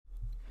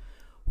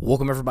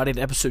Welcome, everybody,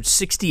 to episode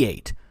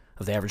 68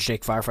 of the Average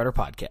Jake Firefighter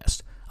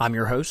Podcast. I'm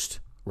your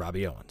host,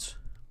 Robbie Owens.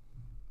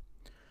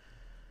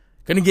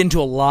 Going to get into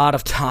a lot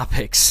of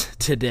topics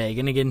today.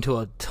 Going to get into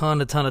a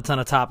ton of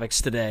topics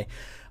today.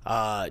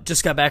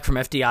 Just got back from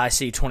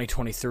FDIC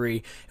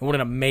 2023, and what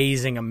an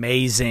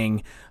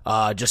amazing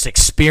just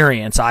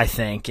experience, I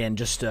think. And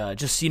just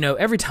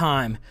every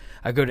time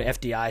I go to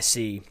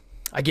FDIC,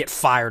 I get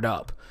fired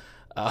up.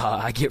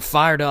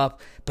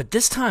 But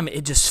this time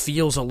it just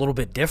feels a little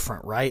bit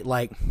different, right?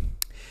 Like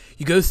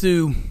you go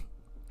through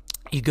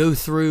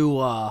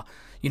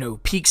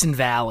peaks and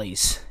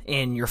valleys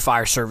in your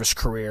fire service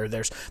career.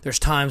 There's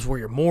times where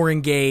you're more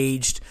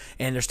engaged,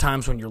 and there's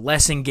times when you're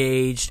less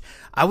engaged.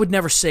 I would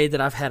never say that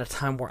I've had a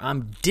time where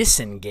I'm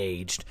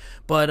disengaged,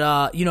 but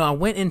I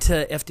went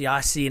into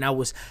FDIC and I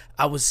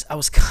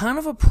was kind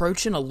of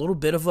approaching a little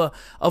bit of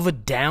a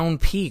down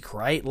peak,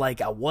 right?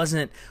 Like I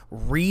wasn't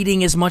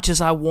reading as much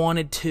as I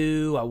wanted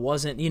to. I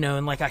wasn't,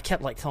 and like I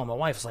kept like telling my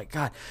wife, it's like,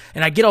 God,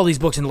 and I get all these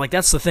books, and like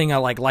that's the thing I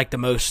like the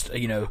most,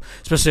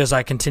 especially as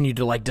I continue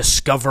to like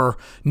discover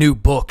new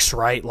books,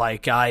 right?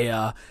 Like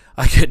I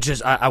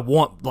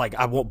want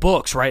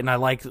books, right? And I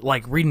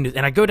like reading,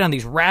 and I go down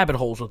these rabbit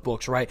holes with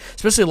books, right?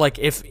 Especially like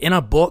if in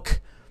a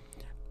book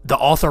the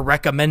author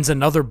recommends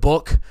another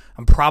book,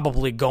 I'm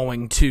probably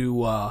going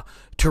to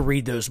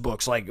read those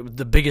books. Like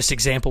the biggest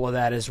example of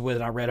that is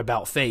when I read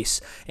About Face,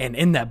 and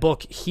in that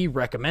book he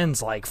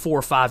recommends like 4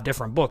 or 5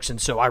 different books, and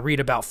so I read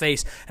About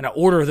Face and I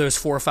order those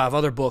 4 or 5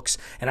 other books,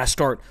 and I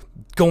start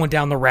going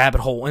down the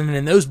rabbit hole. And then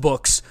in those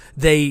books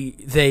they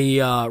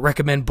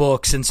recommend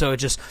books, and so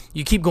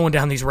you keep going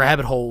down these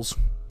rabbit holes,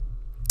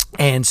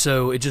 and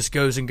so it just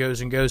goes and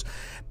goes and goes.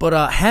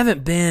 But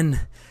haven't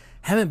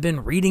been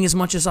reading as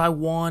much as I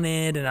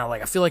wanted, and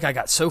I feel like I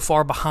got so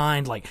far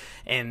behind,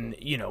 and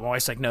my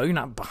wife's like, no, you're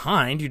not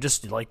behind, you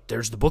just like,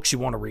 there's the books you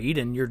want to read,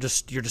 and you're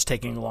just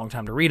taking a long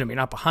time to read them. You're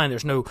not behind.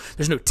 There's no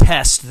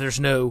test, there's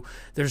no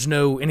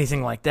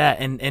anything like that,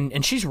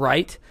 and she's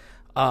right.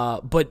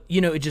 But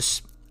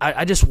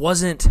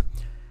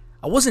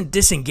I wasn't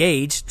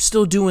disengaged,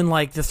 still doing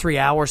like the 3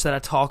 hours that I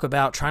talk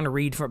about, trying to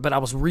read, but I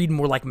was reading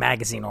more like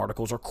magazine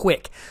articles or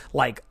quick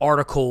like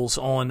articles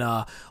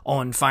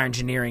on fire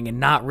engineering, and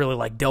not really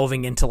like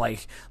delving into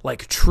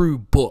like true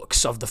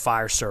books of the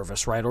fire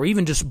service, right? Or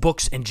even just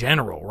books in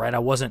general, right? I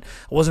wasn't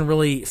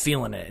really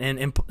feeling it,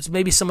 and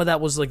maybe some of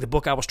that was like the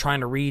book I was trying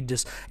to read,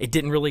 it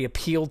didn't really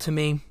appeal to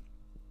me,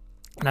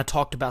 and I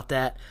talked about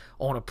that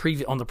on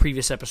the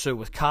previous episode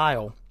with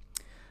Kyle.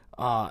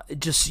 But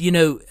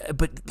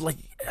like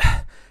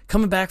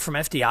coming back from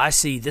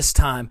FDIC this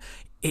time,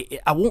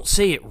 I won't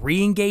say it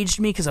re-engaged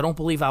me, because I don't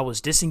believe I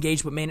was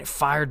disengaged, but man, it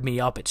fired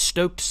me up. It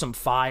stoked some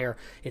fire.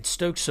 It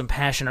stoked some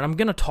passion. And I'm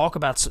going to talk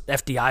about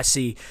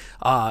FDIC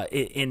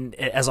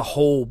as a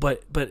whole,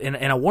 but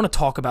I want to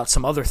talk about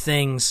some other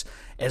things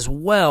as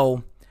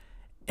well.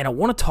 And I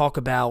want to talk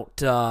about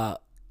so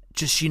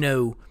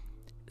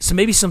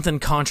maybe something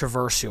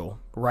controversial,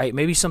 right?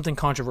 Maybe something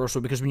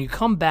controversial, because when you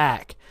come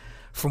back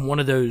from one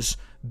of those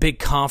big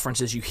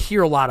conferences, you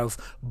hear a lot of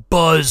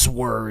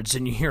buzzwords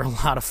and you hear a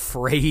lot of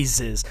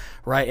phrases,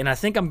 right? And I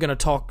think I'm going to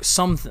talk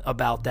some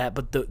about that,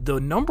 but the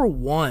number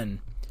one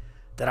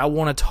that I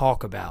want to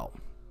talk about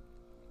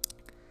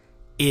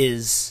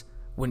is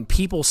when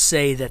people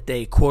say that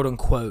they, quote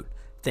unquote,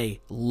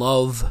 they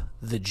love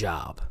the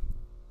job.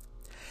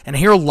 And I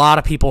hear a lot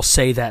of people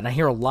say that, and I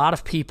hear a lot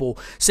of people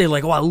say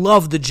like, oh, I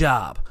love the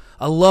job,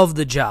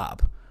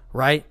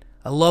 right?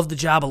 I love the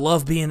job. I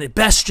love being the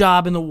best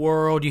job in the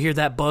world. You hear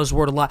that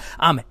buzzword a lot.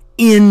 I'm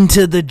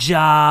into the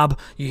job.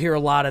 You hear a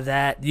lot of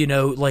that,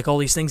 like all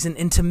these things.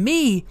 And to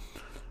me,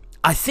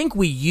 I think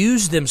we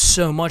use them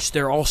so much,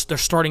 they're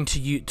starting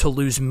to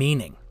lose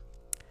meaning.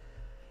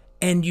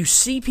 And you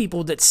see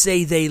people that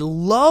say they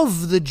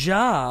love the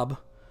job,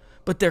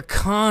 but they're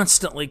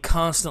constantly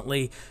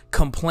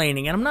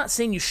complaining. And I'm not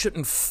saying you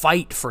shouldn't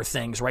fight for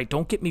things, right?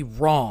 Don't get me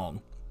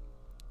wrong.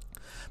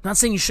 I'm not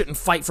saying you shouldn't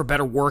fight for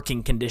better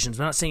working conditions.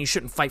 I'm not saying you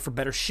shouldn't fight for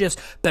better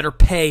shifts, better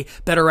pay,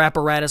 better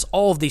apparatus,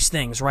 all of these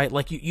things, right?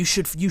 Like you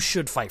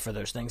should fight for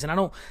those things. And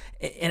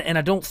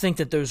I don't think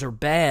that those are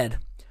bad,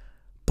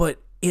 but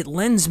it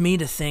lends me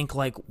to think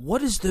like,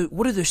 what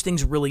do those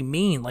things really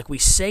mean? Like we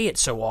say it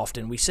so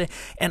often.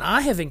 And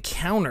I have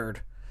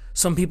encountered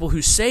some people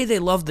who say they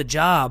love the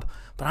job,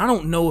 but I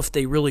don't know if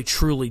they really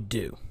truly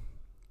do.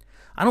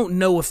 I don't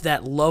know if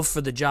that love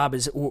for the job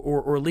is,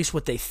 or at least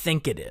what they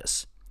think it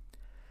is.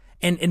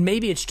 And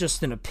maybe it's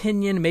just an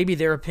opinion. Maybe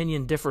their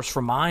opinion differs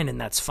from mine,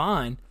 and that's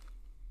fine.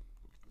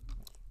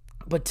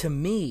 But to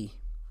me,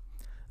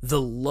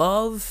 the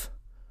love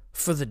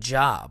for the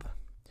job,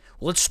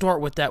 let's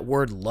start with that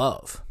word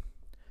love.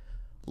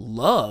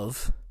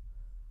 Love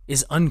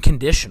is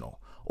unconditional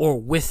or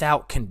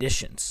without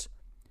conditions,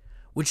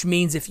 which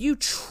means if you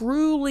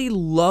truly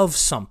love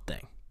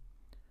something,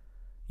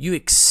 you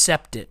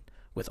accept it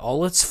with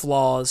all its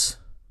flaws,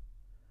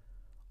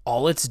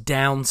 all its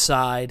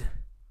downside,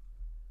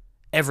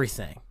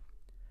 everything.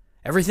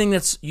 Everything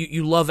that's,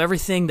 you love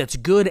everything that's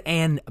good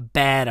and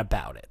bad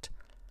about it.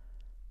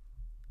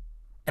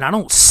 And I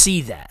don't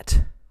see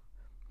that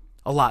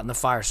a lot in the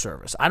fire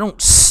service. I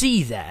don't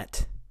see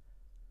that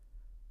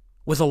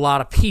with a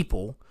lot of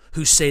people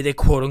who say they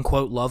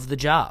quote-unquote love the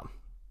job.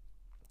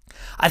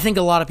 I think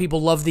a lot of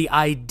people love the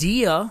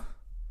idea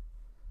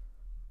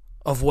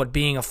of what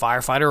being a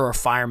firefighter or a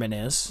fireman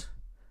is,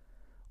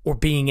 or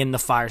being in the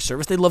fire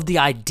service. They love the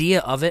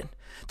idea of it.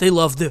 They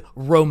love the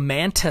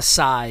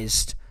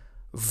romanticized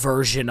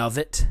version of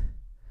it.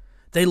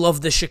 They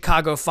love the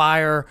Chicago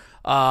Fire,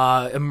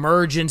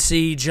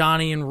 Emergency,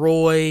 Johnny and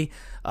Roy,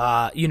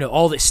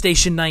 all the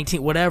Station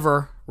 19,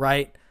 whatever,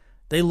 right?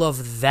 They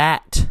love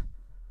that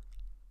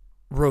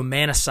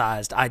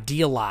romanticized,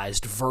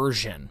 idealized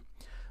version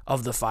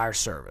of the fire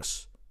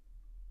service.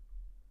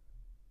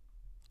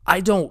 I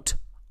don't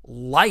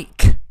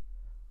like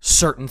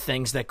certain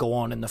things that go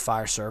on in the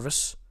fire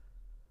service,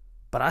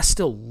 but I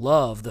still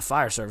love the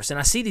fire service. And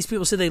I see these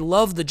people say they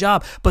love the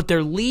job, but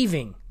they're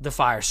leaving the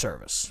fire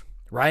service,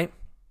 right?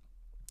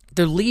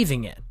 They're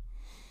leaving it.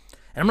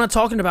 And I'm not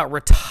talking about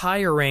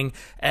retiring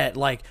at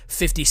like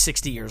 50,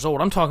 60 years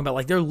old. I'm talking about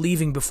like they're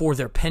leaving before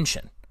their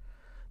pension.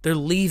 They're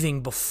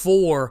leaving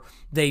before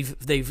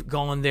they've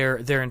gone their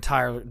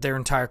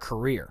entire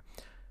career.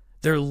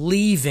 They're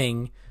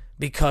leaving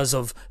because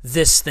of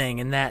this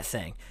thing and that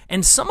thing.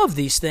 And some of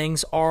these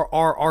things are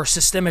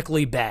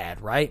systemically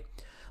bad, right?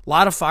 A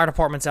lot of fire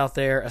departments out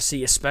there, I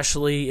see,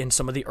 especially in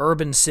some of the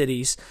urban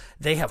cities,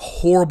 they have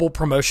horrible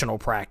promotional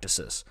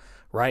practices,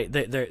 right?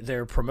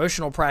 Their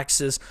promotional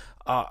practices,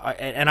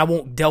 and I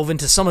won't delve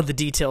into some of the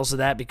details of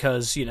that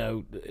because,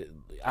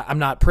 I'm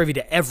not privy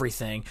to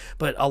everything,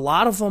 but a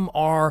lot of them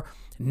are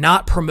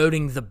not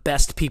promoting the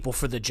best people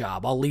for the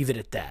job. I'll leave it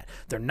at that.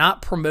 They're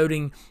not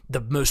promoting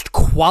the most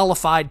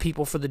qualified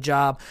people for the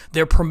job.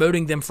 They're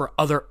promoting them for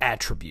other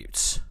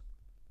attributes,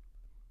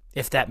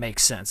 if that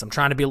makes sense. I'm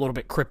trying to be a little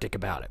bit cryptic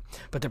about it.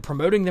 But they're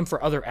promoting them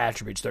for other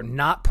attributes. They're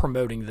not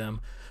promoting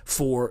them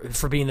for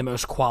being the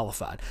most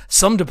qualified.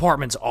 Some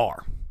departments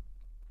are.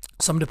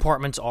 Some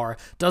departments are.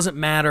 Doesn't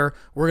matter.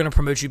 We're going to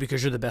promote you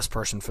because you're the best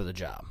person for the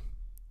job.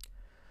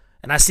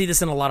 And I see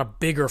this in a lot of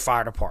bigger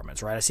fire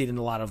departments, right? I see it in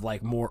a lot of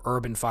like more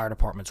urban fire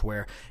departments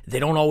where they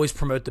don't always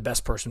promote the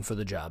best person for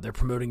the job. They're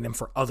promoting them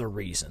for other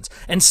reasons.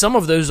 And some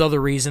of those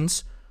other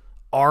reasons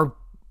are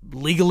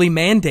legally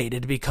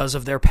mandated because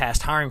of their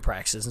past hiring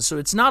practices. And so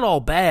it's not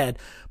all bad,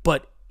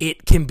 but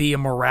it can be a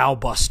morale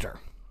buster.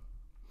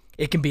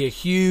 It can be a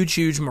huge,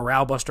 huge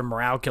morale buster,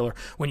 morale killer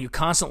when you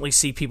constantly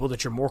see people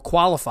that you're more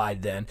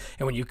qualified than,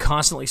 and when you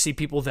constantly see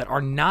people that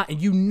are not,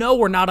 and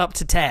are not up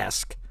to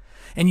task,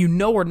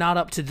 and are not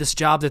up to this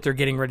job that they're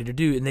getting ready to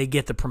do, and they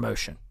get the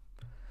promotion.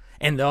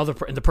 And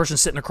the person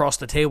sitting across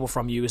the table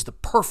from you is the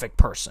perfect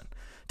person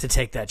to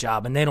take that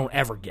job, and they don't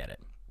ever get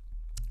it.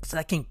 So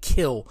that can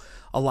kill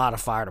a lot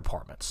of fire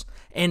departments.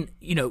 And,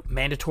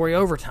 mandatory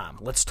overtime.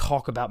 Let's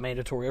talk about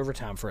mandatory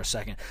overtime for a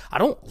second. I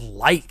don't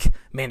like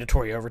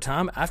mandatory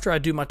overtime. After I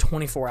do my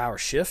 24-hour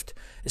shift,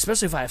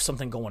 especially if I have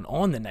something going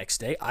on the next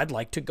day, I'd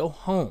like to go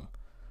home,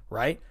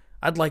 right?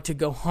 I'd like to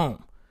go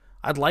home.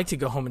 I'd like to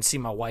go home and see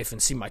my wife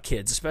and see my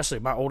kids, especially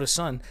my oldest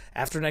son.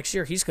 After next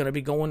year, he's going to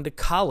be going to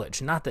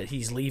college. Not that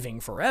he's leaving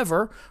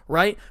forever,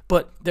 right?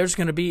 But there's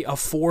going to be a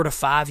 4 to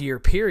 5 year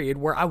period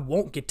where I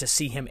won't get to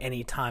see him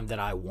anytime that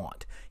I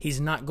want.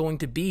 He's not going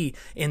to be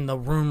in the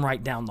room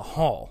right down the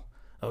hall,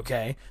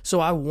 okay?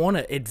 So I want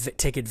to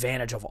take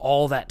advantage of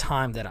all that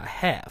time that I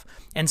have.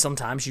 And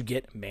sometimes you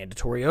get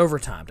mandatory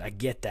overtime. I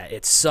get that.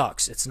 It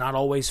sucks. It's not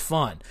always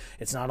fun.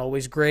 It's not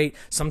always great.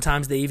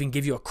 Sometimes they even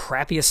give you a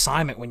crappy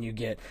assignment when you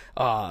get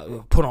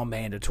put on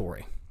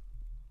mandatory.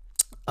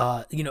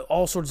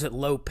 All sorts of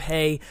low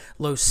pay,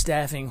 low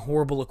staffing,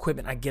 horrible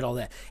equipment. I get all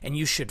that. And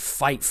you should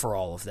fight for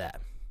all of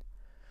that.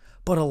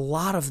 But a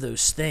lot of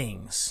those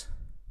things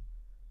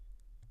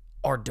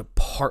are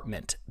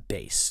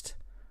department-based,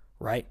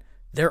 right?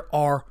 There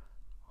are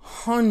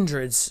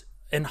hundreds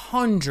and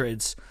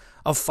hundreds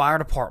of fire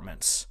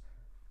departments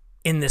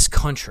in this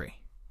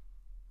country.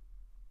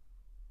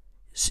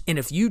 And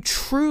if you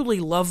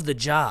truly love the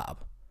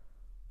job,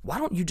 why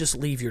don't you just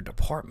leave your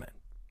department?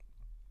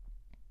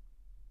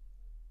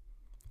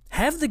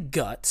 Have the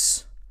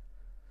guts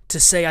to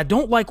say, I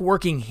don't like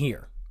working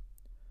here.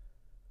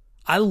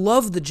 I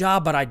love the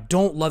job, but I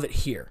don't love it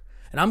here.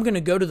 And I'm going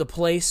to go to the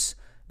place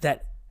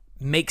that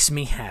makes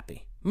me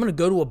happy. I'm going to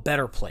go to a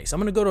better place. I'm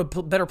going to go to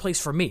a better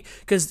place for me.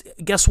 Because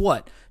guess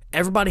what?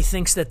 Everybody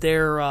thinks that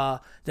their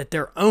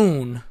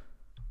own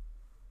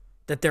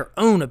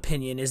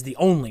opinion is the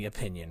only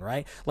opinion,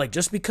 right? Like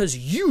just because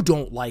you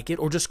don't like it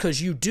or just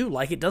because you do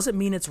like it doesn't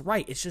mean it's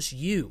right. It's just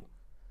you.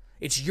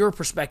 It's your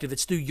perspective.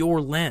 It's through your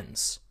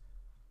lens.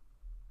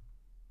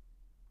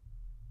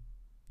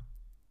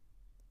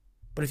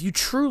 But if you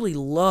truly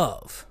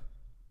love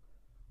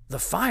the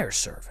fire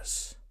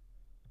service,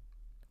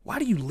 why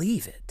do you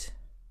leave it?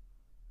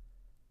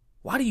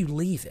 Why do you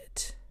leave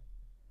it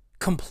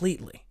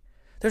completely?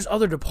 There's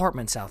other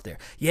departments out there.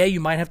 Yeah, you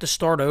might have to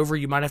start over.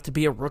 You might have to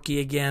be a rookie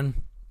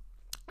again.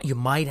 You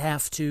might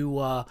have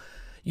to,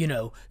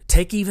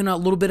 take even a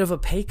little bit of a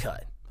pay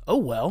cut. Oh,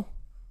 well.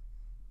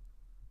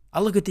 I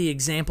look at the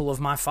example of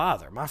my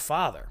father. My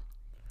father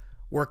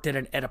worked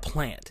at a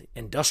plant,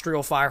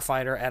 industrial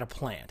firefighter at a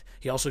plant.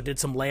 He also did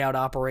some layout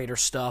operator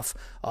stuff,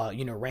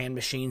 ran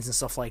machines and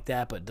stuff like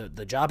that. But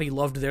the job he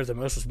loved there the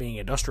most was being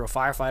an industrial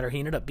firefighter. He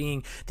ended up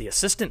being the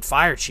assistant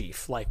fire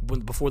chief,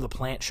 before the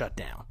plant shut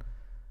down.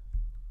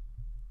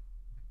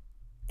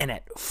 And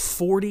at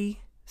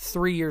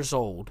 43 years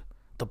old,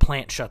 the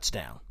plant shuts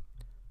down.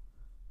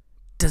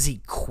 Does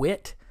he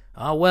quit?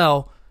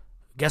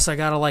 Guess I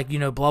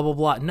gotta blah, blah,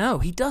 blah. No,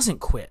 he doesn't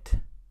quit.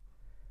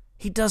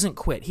 He doesn't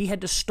quit. He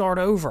had to start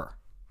over.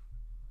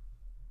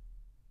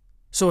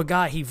 So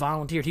he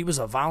volunteered. He was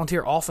a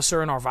volunteer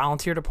officer in our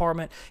volunteer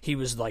department. He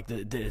was like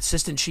the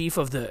assistant chief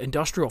of the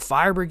industrial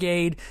fire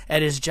brigade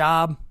at his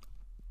job.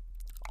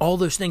 All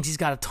those things. He's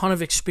got a ton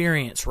of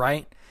experience,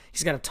 right?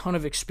 He's got a ton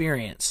of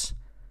experience.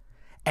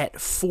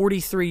 At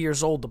 43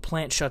 years old, the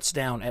plant shuts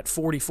down. At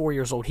 44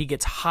 years old, he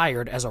gets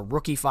hired as a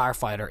rookie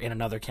firefighter in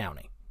another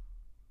county.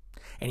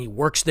 And he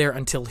works there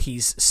until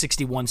he's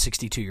 61,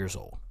 62 years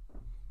old.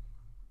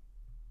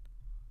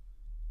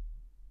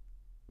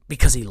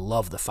 Because he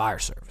loved the fire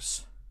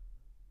service.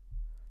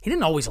 He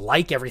didn't always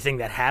like everything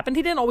that happened.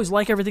 He didn't always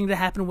like everything that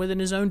happened within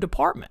his own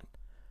department.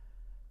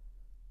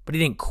 But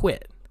he didn't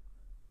quit.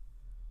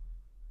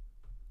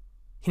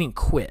 He didn't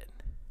quit.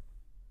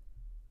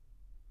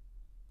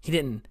 He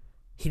didn't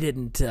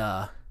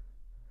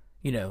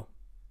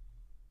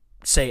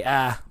say,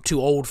 I'm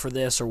too old for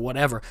this or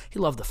whatever. He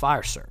loved the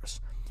fire service.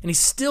 And he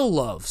still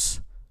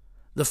loves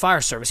the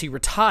fire service. He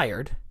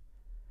retired,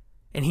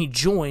 and he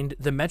joined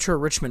the Metro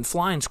Richmond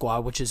Flying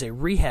Squad, which is a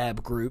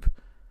rehab group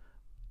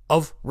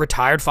of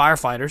retired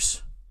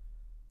firefighters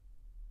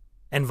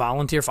and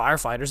volunteer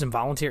firefighters and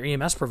volunteer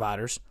EMS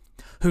providers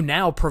who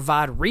now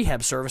provide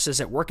rehab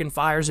services at working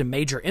fires and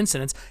major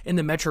incidents in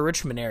the Metro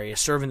Richmond area,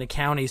 serving the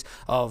counties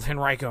of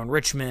Henrico and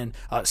Richmond,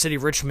 City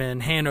of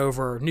Richmond,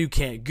 Hanover, New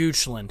Kent,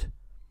 Goochland,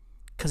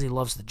 because he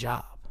loves the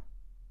job.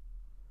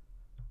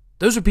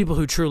 Those are people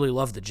who truly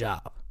love the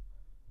job.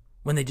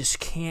 When they just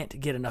can't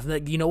get enough.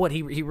 You know what?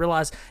 He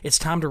realized it's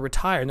time to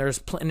retire. And there's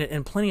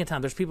plenty of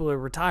time. There's people who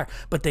retire,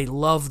 but they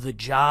love the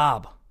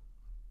job.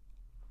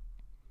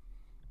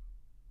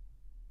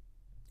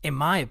 In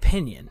my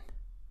opinion,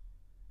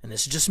 and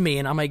this is just me,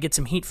 and I might get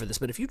some heat for this,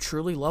 but if you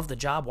truly love the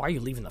job, why are you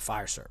leaving the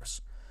fire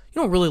service?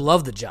 You don't really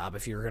love the job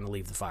if you're going to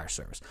leave the fire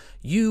service.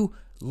 You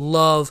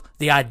love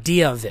the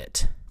idea of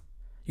it.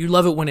 You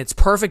love it when it's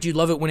perfect. You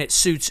love it when it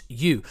suits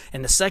you.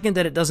 And the second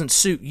that it doesn't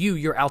suit you,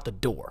 you're out the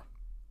door.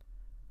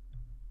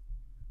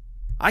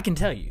 I can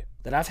tell you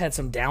that I've had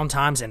some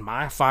downtimes in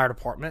my fire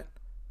department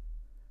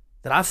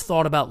that I've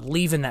thought about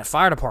leaving that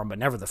fire department,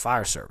 but never the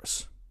fire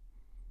service.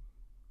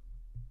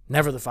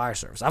 Never the fire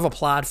service. I've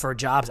applied for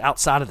jobs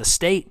outside of the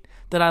state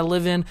that I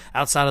live in,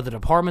 outside of the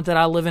department that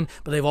I live in,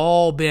 but they've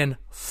all been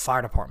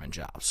fire department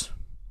jobs.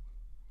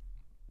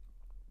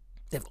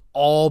 They've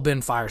all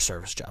been fire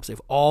service jobs.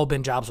 They've all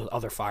been jobs with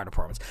other fire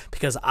departments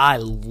because I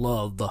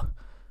love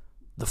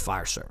the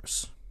fire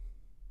service.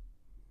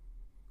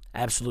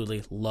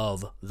 Absolutely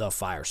love the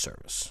fire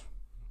service.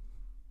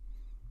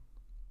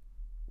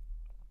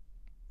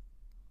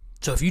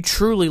 So if you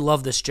truly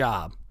love this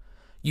job,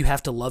 you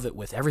have to love it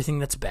with everything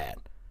that's bad.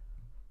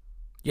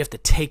 You have to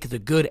take the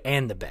good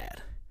and the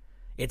bad.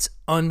 It's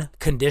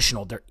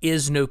unconditional. There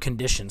is no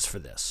conditions for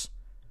this.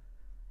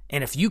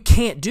 And if you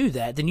can't do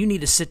that, then you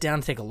need to sit down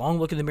and take a long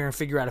look in the mirror and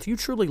figure out if you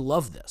truly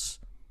love this.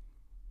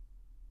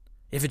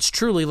 If it's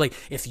truly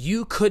if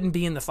you couldn't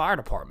be in the fire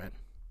department,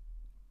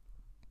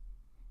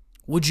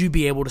 would you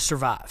be able to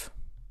survive?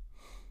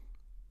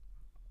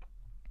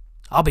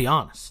 I'll be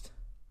honest.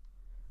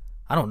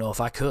 I don't know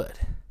if I could.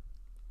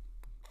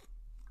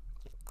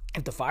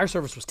 If the fire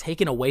service was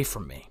taken away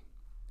from me,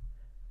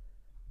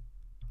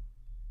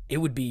 it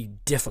would be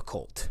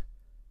difficult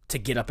to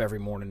get up every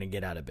morning and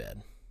get out of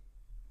bed.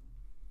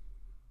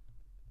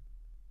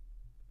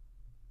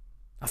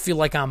 I feel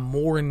like I'm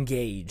more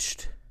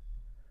engaged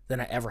than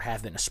I ever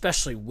have been,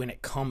 especially when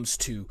it comes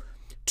to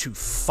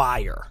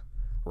fire.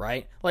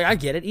 Right? I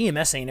get it.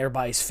 EMS ain't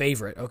everybody's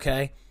favorite,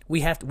 okay? We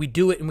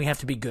do it and we have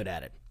to be good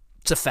at it.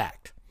 It's a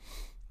fact.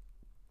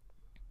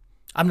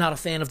 I'm not a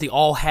fan of the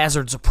all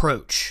hazards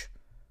approach.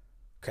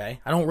 Okay?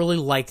 I don't really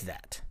like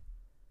that.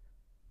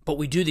 But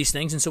we do these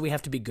things and so we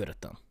have to be good at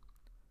them.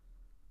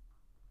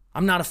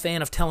 I'm not a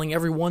fan of telling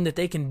everyone that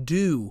they can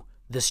do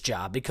this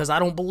job because I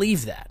don't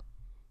believe that.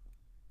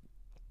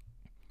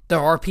 There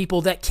are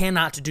people that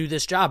cannot do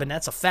this job and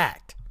that's a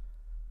fact.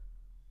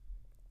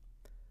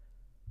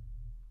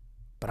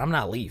 But I'm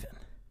not leaving.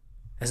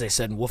 As they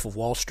said in Wolf of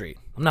Wall Street,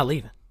 I'm not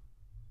leaving.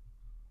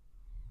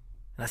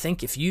 And I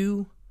think if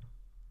you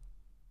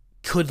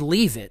could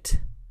leave it,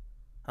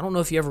 I don't know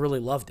if you ever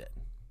really loved it.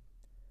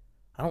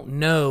 I don't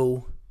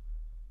know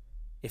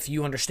if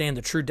you understand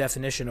the true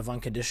definition of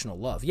unconditional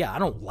love. Yeah, I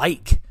don't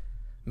like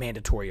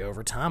mandatory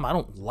overtime. I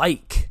don't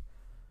like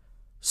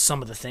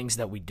some of the things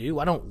that we do.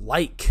 I don't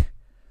like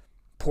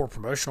poor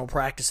promotional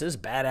practices,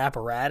 bad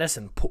apparatus,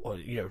 and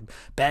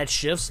bad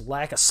shifts,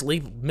 lack of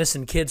sleep,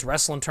 missing kids'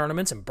 wrestling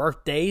tournaments and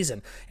birthdays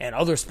and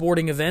other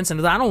sporting events,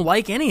 and I don't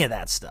like any of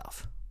that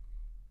stuff.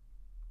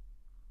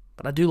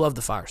 But I do love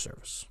the fire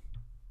service.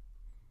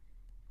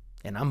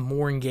 And I'm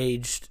more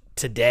engaged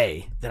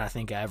today than I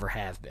think I ever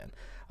have been.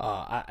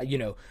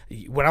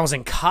 When I was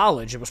in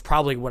college, it was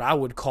probably what I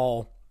would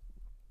call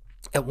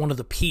at one of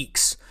the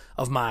peaks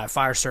of my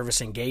fire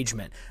service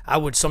engagement. I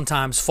would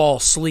sometimes fall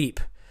asleep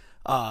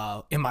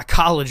in my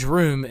college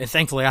room, and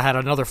thankfully I had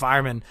another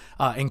fireman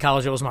in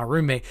college that was my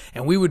roommate,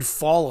 and we would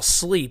fall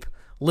asleep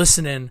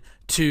listening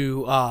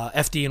to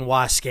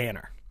FDNY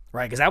Scanner,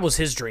 right? Because that was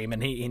his dream,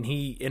 and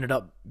he ended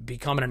up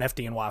becoming an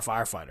FDNY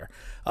firefighter.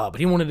 But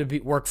he wanted to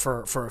work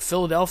for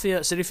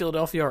Philadelphia, City of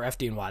Philadelphia, or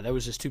FDNY. That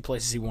was just two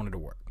places he wanted to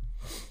work.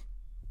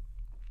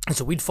 And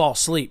so we'd fall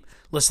asleep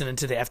listening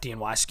to the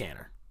FDNY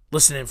Scanner,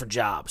 listening for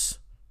jobs,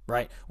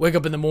 right? Wake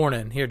up in the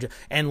morning here,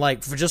 and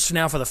for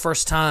the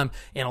first time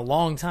in a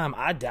long time,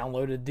 I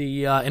downloaded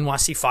the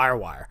NYC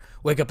Firewire.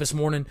 Wake up this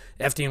morning,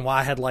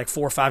 FDNY had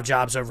 4 or 5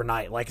 jobs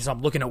overnight. So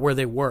I'm looking at where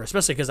they were,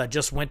 especially because I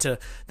just went to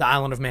the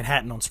island of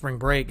Manhattan on spring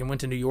break and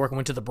went to New York and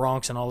went to the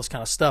Bronx and all this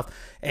kind of stuff.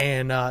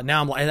 And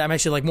now I'm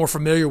actually more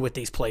familiar with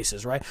these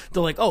places, right?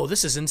 They're like, oh,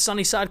 this is in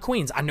Sunnyside,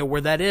 Queens. I know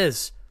where that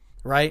is.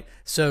 Right?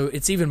 So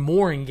it's even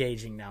more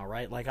engaging now,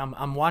 right?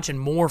 I'm watching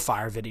more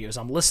fire videos.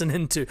 I'm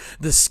listening to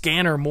the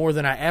scanner more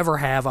than I ever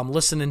have. I'm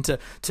listening to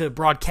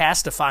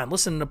Broadcastify. I'm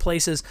listening to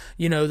places,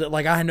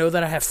 that I know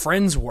that I have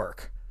friends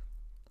work,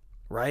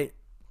 right?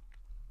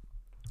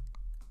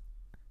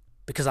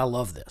 Because I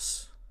love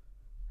this.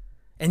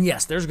 And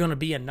yes, there's going to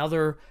be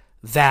another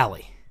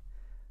valley.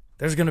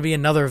 There's going to be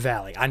another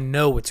valley. I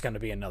know it's going to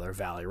be another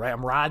valley, right?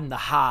 I'm riding the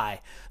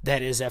high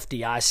that is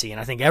FDIC,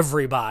 and I think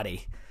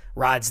everybody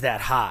rides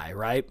that high,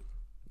 right?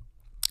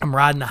 I'm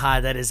riding the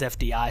high that is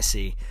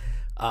FDIC.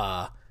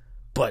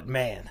 But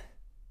man,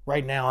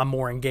 right now I'm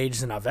more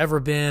engaged than I've ever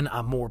been.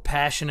 I'm more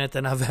passionate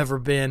than I've ever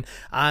been.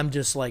 I'm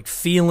just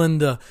feeling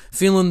the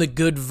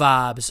good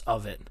vibes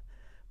of it.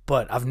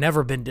 But I've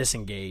never been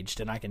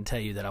disengaged, and I can tell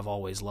you that I've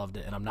always loved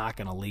it, and I'm not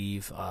going to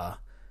leave.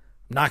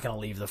 Not going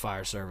to leave the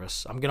fire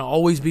service. I'm going to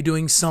always be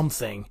doing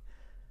something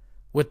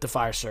with the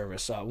fire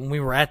service. When we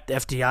were at the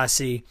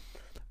FDIC,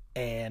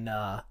 and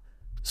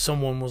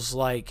someone was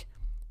like,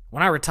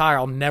 when I retire,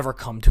 I'll never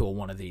come to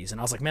one of these. And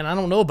I was like, man, I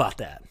don't know about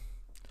that.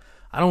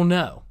 I don't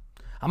know.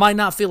 I might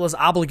not feel as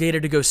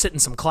obligated to go sit in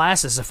some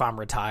classes if I'm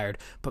retired,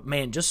 but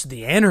man, just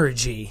the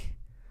energy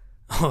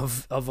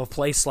of a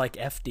place like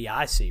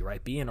FDIC,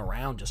 right? Being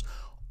around just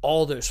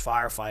all those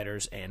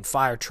firefighters and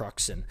fire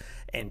trucks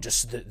and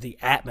just the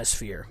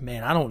atmosphere.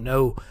 Man, I don't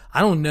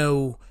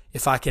know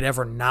if I could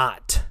ever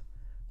not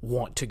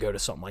want to go to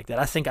something like that.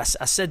 I think I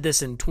said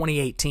this in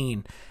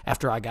 2018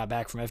 after I got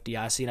back from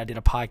FDIC, and I did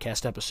a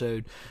podcast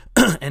episode,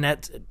 and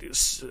that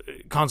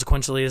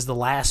consequentially is the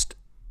last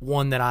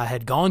one that I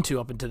had gone to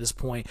up until this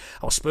point.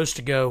 I was supposed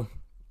to go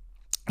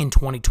in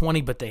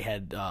 2020, but they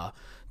had the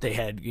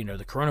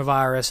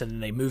coronavirus, and then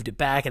they moved it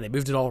back, and they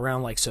moved it all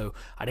around, so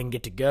I didn't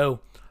get to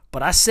go.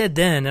 But I said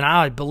then, and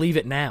I believe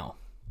it now,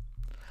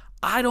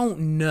 I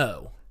don't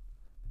know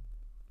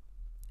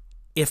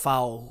if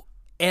I'll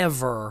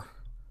ever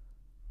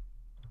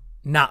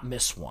not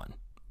miss one,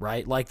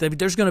 right?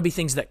 There's going to be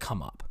things that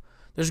come up.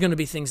 There's going to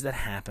be things that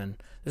happen.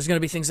 There's going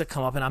to be things that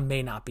come up, and I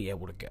may not be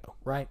able to go,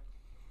 right?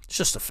 It's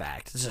just a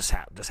fact. It's just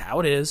how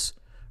it is,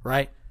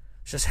 right?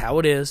 It's just how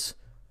it is.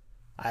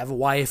 I have a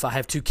wife. I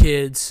have 2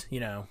 kids,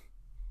 And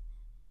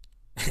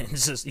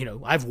it's just,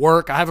 I have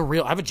work. I have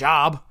a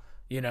job,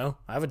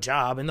 I have a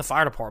job in the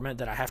fire department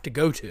that I have to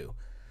go to.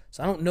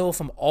 So I don't know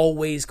if I'm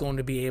always going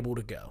to be able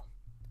to go.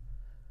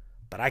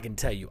 But I can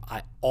tell you,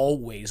 I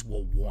always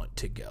will want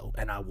to go,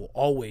 and I will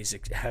always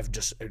have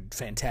just a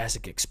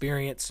fantastic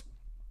experience.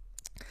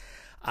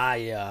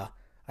 I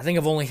think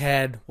I've only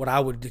had what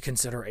I would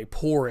consider a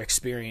poor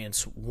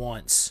experience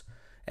once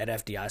at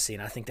FDIC,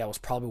 and I think that was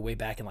probably way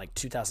back in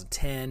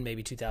 2010,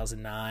 maybe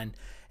 2009.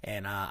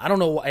 And I don't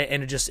know,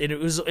 and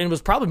it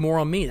was probably more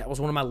on me. That was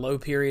one of my low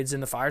periods in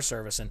the fire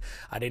service, and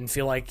I didn't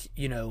feel like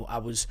I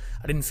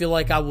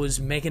was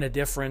making a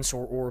difference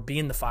or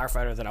being the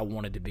firefighter that I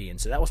wanted to be.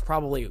 And so that was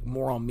probably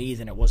more on me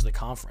than it was the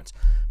conference.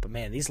 But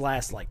man, these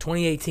last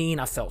 2018,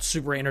 I felt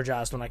super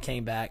energized when I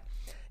came back,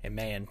 and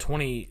man,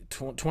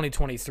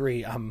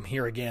 2023, I'm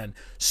here again,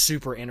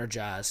 super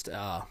energized.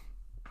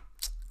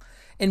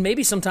 And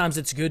maybe sometimes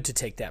it's good to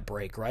take that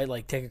break, right?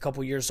 Take a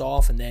couple years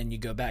off and then you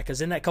go back.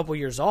 Because in that couple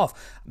years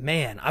off,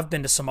 man, I've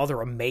been to some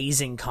other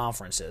amazing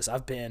conferences.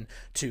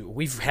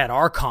 We've had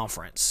our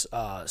conference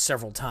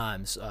several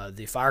times,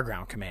 the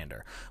Fireground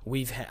Commander.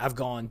 I've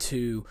gone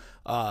to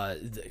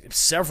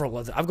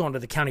I've gone to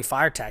the County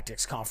Fire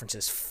Tactics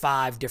conferences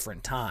 5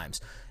 different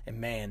times.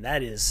 And man,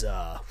 that is,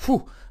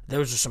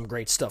 those are some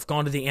great stuff.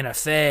 Gone to the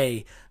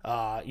NFA,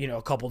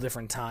 a couple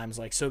different times.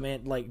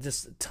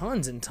 Just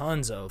tons and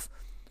tons of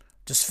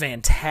just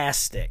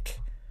fantastic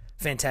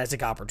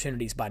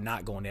opportunities by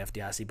not going to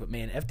FDIC. But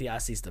man,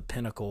 FDIC is the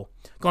pinnacle.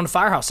 Going to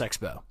Firehouse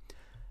Expo,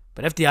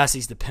 but FDIC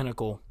is the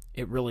pinnacle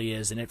It really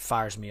is, and it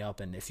fires me up.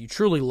 And if you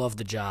truly love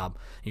the job,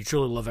 you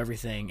truly love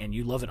everything, and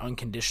you love it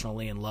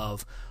unconditionally and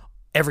love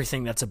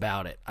everything that's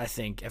about it, I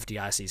think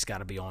FDIC's got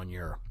to be on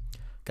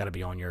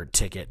your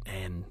ticket.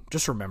 And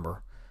just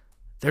remember,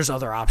 there's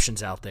other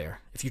options out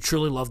there. If you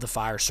truly love the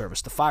fire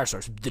service,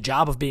 the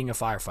job of being a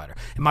firefighter.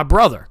 And my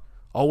brother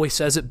always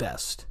says it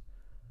best.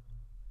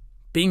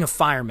 Being a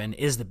fireman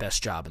is the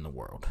best job in the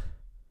world.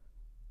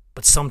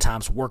 But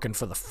sometimes working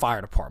for the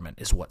fire department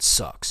is what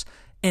sucks.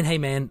 And hey,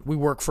 man, we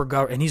work for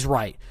and he's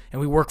right.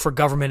 And we work for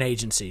government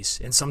agencies,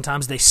 and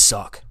sometimes they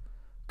suck.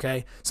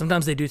 Okay,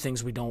 sometimes they do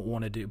things we don't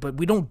want to do, but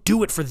we don't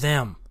do it for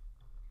them.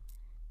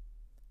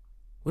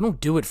 We don't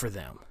do it for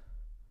them.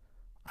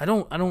 I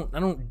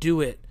don't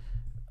do it.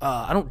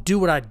 I don't do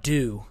what I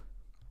do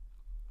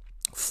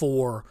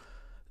for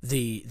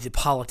the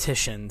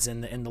politicians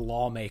and the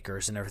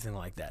lawmakers and everything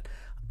like that.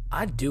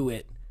 I do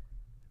it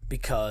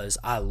because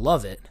I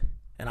love it,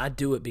 and I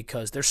do it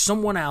because there's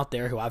someone out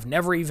there who I've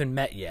never even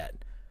met yet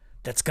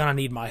that's going to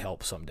need my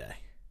help someday.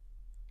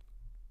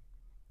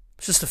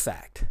 It's just a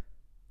fact.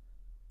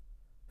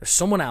 There's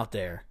someone out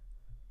there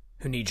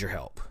who needs your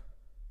help.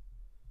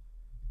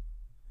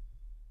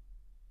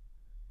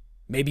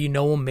 Maybe you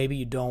know them, maybe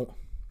you don't.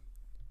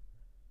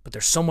 But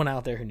there's someone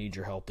out there who needs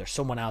your help. There's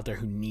someone out there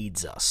who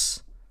needs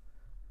us.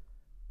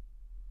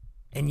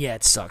 And yeah,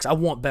 it sucks. I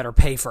want better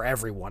pay for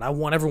everyone. I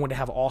want everyone to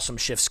have awesome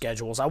shift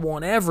schedules. I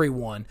want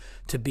everyone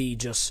to be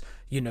just,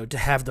 to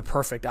have the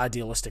perfect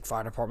idealistic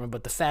fire department.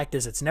 But the fact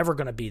is, it's never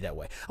going to be that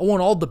way. I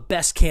want all the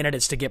best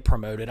candidates to get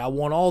promoted. I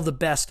want all the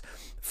best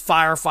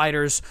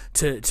firefighters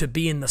to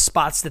be in the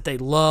spots that they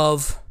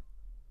love.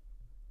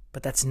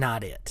 But that's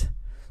not it.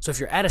 So if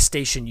you're at a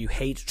station you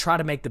hate, try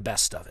to make the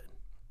best of it.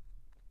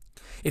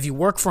 If you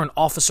work for an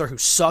officer who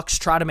sucks,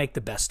 try to make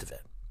the best of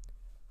it.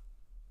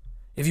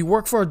 If you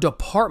work for a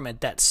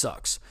department that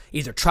sucks,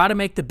 either try to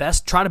make the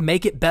best, try to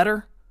make it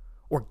better,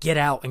 or get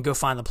out and go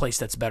find the place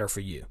that's better for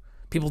you.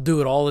 People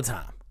do it all the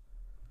time.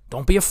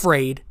 Don't be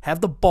afraid.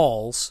 Have the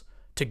balls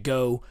to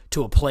go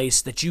to a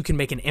place that you can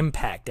make an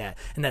impact at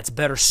and that's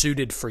better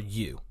suited for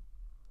you.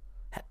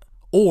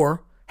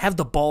 Or have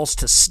the balls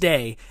to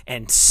stay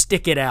and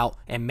stick it out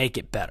and make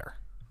it better.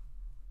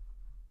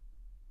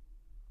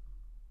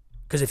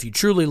 Because if you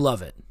truly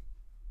love it,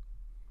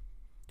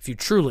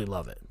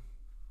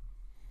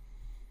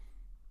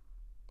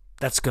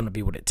 that's going to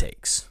be what it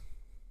takes.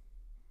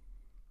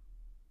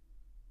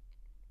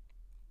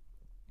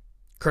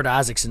 Kurt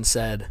Isaacson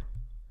said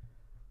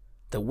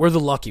that we're the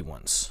lucky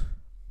ones.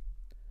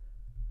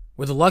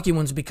 We're the lucky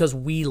ones because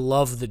we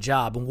love the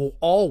job, and we'll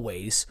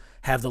always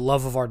have the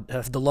love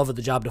of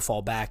the job to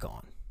fall back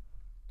on.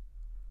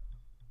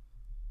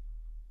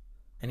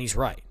 And he's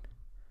right.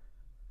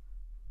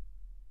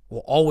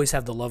 We'll always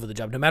have the love of the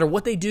job, no matter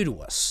what they do to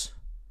us.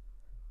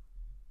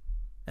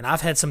 And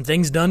I've had some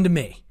things done to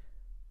me.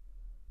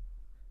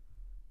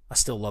 I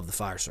still love the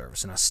fire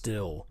service, and I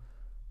still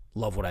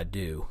love what I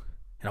do,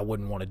 and I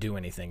wouldn't want to do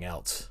anything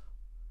else.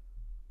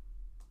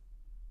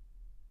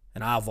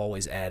 And I've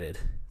always added,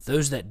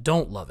 those that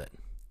don't love it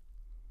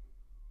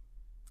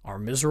are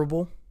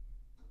miserable,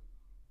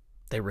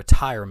 they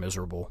retire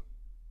miserable,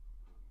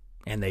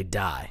 and they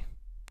die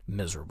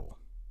miserable.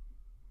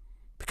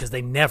 Because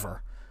they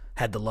never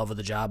had the love of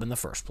the job in the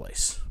first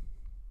place.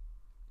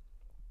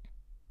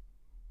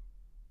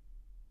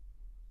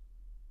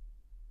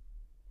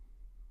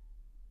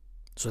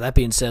 So that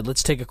being said,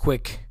 let's take a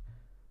quick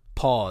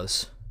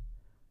pause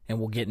and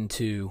we'll get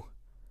into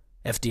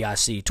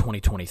FDIC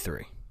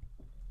 2023.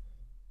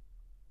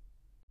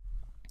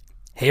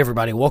 Hey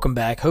everybody, welcome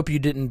back. Hope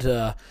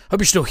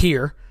you're still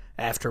here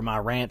after my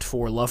rant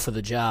for love for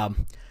the job.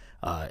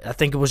 I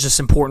think it was just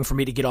important for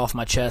me to get off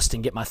my chest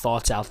and get my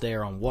thoughts out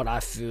there on what I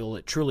feel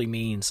it truly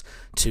means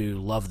to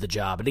love the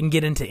job. I didn't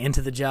get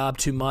into the job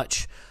too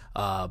much,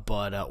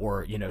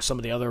 or some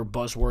of the other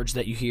buzzwords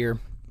that you hear,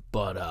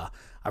 but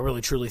I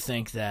really truly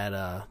think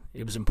that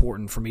it was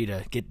important for me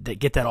to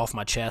get that off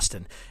my chest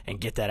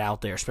and get that out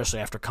there,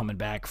 especially after coming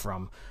back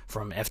from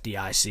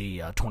FDIC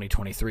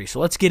 2023. So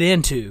let's get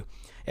into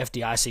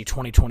FDIC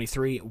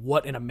 2023.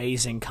 What an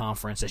amazing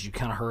conference, as you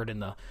kind of heard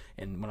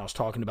when I was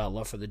talking about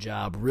love for the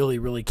job. Really,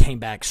 really came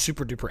back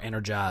super duper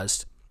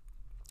energized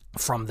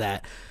from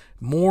that,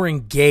 more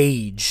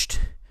engaged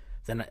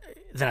than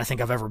I think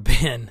I've ever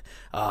been.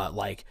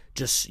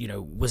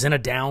 Was in a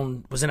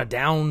down,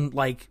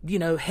 like,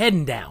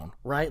 heading down,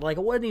 right? Like,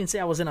 I wouldn't even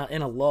say I was in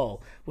a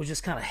lull. It was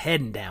just kind of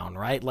heading down,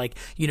 right? Like,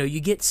 you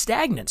get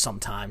stagnant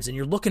sometimes and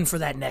you're looking for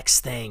that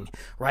next thing,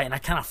 right? And I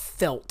kind of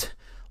felt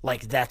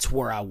like that's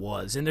where I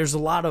was. And there's a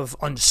lot of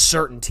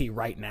uncertainty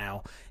right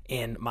now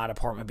in my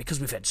department because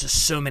we've had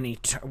so many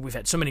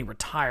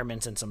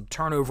retirements and some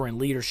turnover in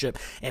leadership,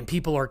 and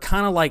people are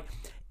kind of like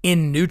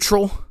in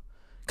neutral.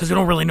 because we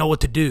don't really know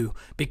what to do,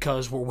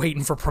 because we're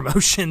waiting for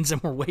promotions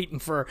and we're waiting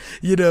for,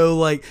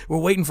 we're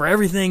waiting for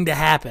everything to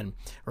happen,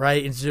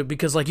 right? And so,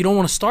 because you don't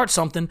want to start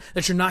something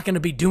that you're not going to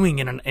be doing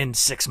in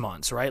 6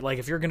 months, right? Like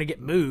if you're going to get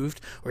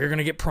moved or you're going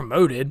to get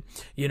promoted,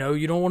 you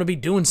don't want to be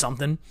doing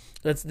something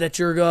that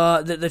you're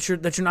not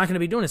going to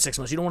be doing in 6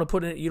 months. You don't want to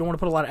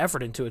put a lot of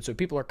effort into it. So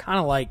people are kind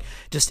of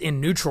just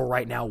in neutral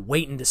right now,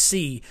 waiting to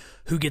see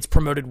who gets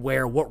promoted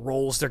where, what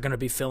roles they're going to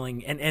be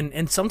filling,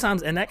 and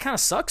sometimes, and that kind of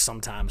sucks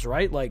sometimes,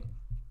 right? Like,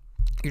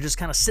 you're just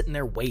kind of sitting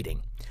there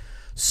waiting.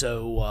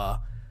 So,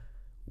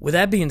 with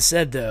that being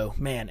said, though,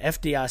 man,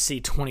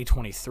 FDIC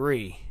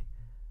 2023,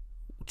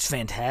 it's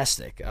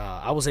fantastic.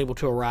 I was able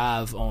to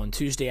arrive on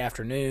Tuesday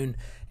afternoon,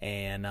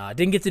 and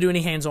didn't get to do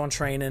any hands-on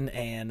training.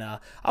 And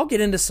I'll get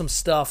into some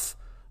stuff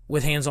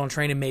with hands-on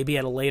training maybe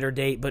at a later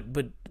date. But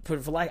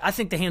I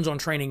think the hands-on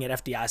training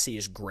at FDIC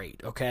is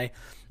great. Okay,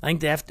 I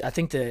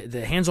think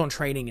the hands-on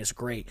training is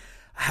great.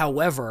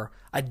 However,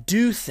 I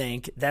do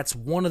think that's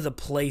one of the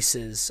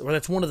places, or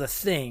that's one of the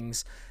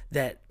things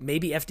that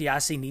maybe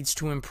FDIC needs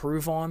to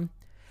improve on.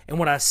 And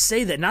when I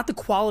say that, not the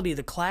quality of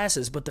the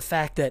classes, but the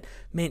fact that,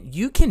 man,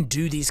 you can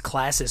do these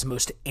classes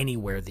most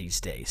anywhere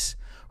these days,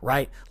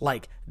 right?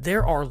 Like,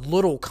 there are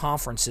little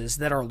conferences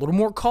that are a little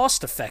more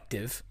cost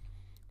effective,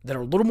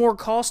 and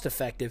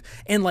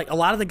a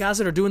lot of the guys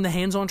that are doing the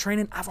hands-on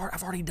training, I've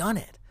already done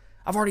it.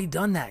 I've already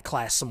done that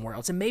class somewhere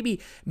else, and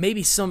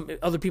maybe some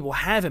other people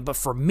haven't, but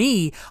for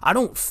me, I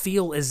don't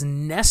feel as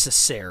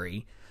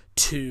necessary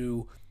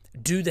to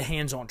do the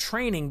hands-on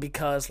training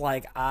because,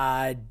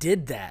 I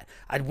did that.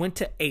 I went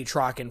to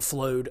ATROC and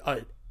flowed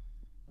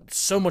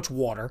so much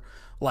water,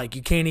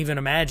 you can't even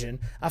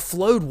imagine. I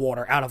flowed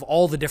water out of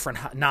all the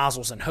different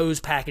nozzles and hose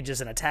packages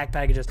and attack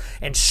packages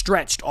and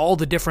stretched all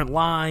the different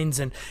lines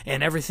and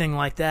everything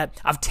like that.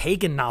 I've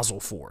taken nozzle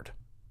forward.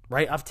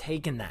 Right? I've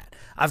taken that.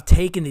 I've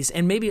taken these,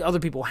 and maybe other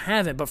people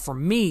haven't, but for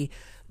me,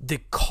 the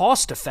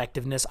cost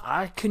effectiveness,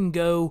 I can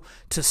go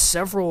to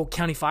several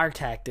county fire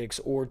tactics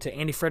or to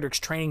Andy Frederick's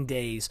training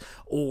days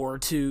or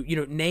to,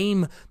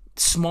 name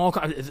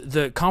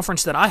the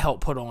conference that I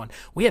helped put on.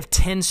 We have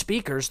 10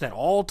 speakers that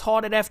all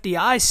taught at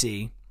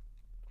FDIC,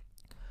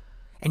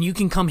 and you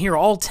can come here,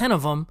 all 10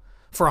 of them,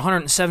 for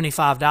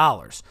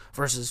 $175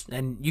 versus,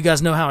 and you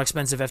guys know how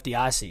expensive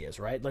FDIC is,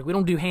 right? We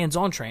don't do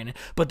hands-on training,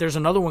 but there's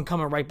another one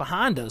coming right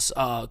behind us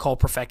called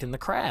Perfecting the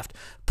Craft,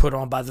 put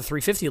on by the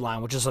 350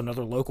 line, which is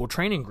another local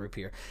training group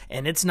here.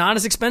 And it's not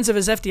as expensive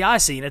as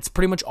FDIC, and it's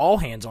pretty much all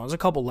hands-on. There's a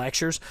couple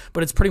lectures,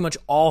 but it's pretty much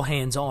all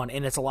hands-on,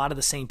 and it's a lot of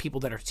the same people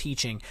that are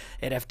teaching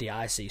at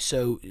FDIC.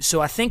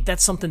 So I think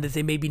that's something that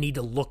they maybe need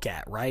to look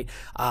at, right?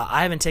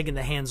 I haven't taken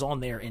the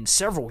hands-on there in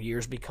several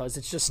years because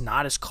it's just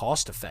not as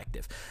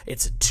cost-effective.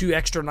 It's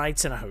 2 extra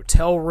nights in a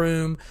hotel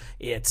room.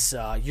 It's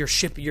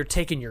you're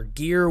taking your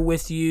gear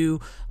with you.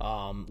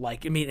 And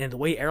the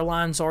way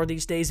airlines are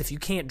these days, if you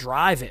can't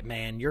drive it,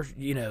 man,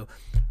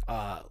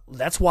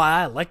 that's why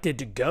I elected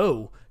to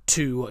go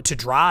to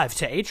drive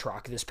to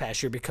ATROC this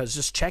past year, because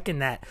just checking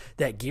that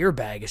gear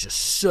bag is just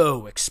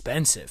so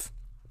expensive.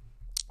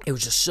 It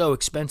was just so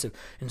expensive,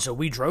 and so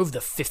we drove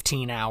the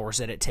 15 hours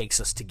that it takes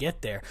us to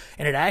get there,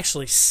 and it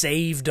actually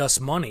saved us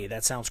money.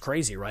 That sounds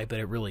crazy, right? But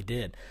it really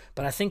did.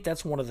 But I think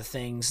that's one of the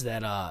things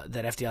that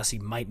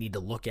FDIC might need to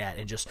look at,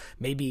 and just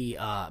maybe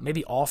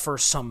offer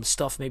some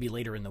stuff maybe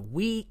later in the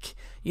week,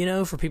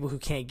 for people who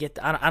can't get.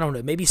 I don't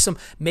know.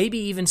 Maybe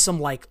even some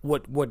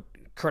what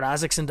Kurt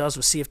Isaacson does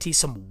with CFT,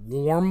 some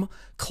warm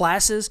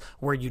classes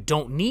where you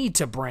don't need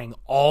to bring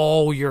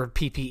all your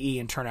PPE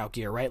and turnout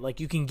gear, right?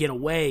 You can get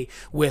away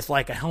with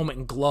a helmet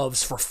and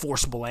gloves for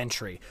forcible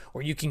entry,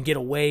 or you can get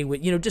away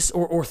with,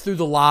 or through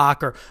the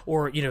lock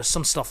or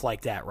some stuff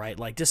like that, right?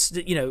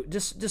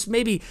 Just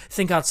maybe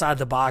think outside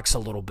the box a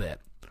little bit.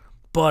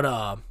 But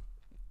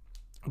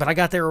I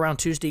got there around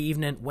Tuesday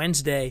evening.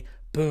 Wednesday,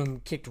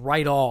 boom, kicked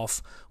right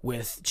off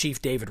with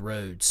Chief David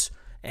Rhodes.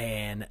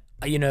 And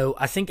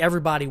I think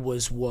everybody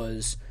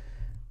was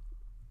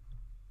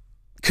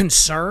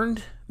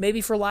concerned,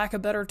 maybe for lack of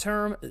a better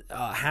term,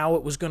 how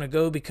it was going to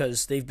go,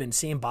 because they've been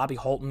seeing Bobby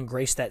Halton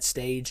grace that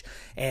stage.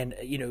 And,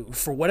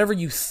 for whatever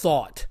you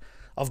thought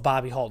of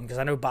Bobby Halton, because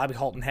I know Bobby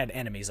Halton had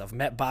enemies. I've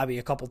met Bobby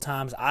a couple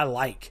times. I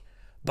like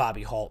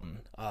Bobby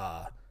Halton.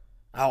 I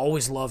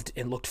always loved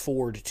and looked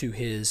forward to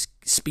his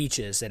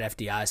speeches at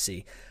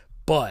FDIC.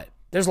 But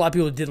there's a lot of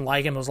people that didn't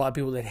like him. There's a lot of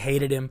people that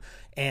hated him.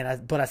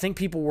 But I think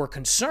people were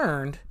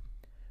concerned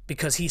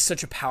because he's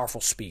such a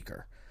powerful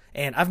speaker.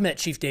 And I've met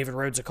Chief David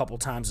Rhodes a couple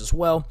times as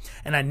well,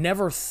 and I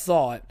never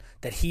thought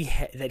that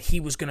he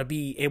was going to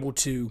be able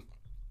to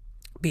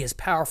be as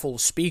powerful a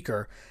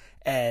speaker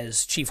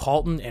as Chief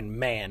Halton. And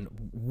man,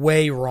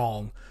 way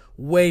wrong.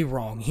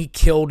 He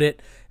killed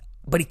it,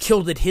 but he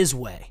killed it his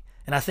way.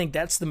 And I think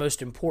that's the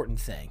most important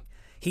thing.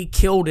 He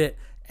killed it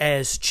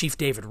as Chief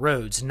David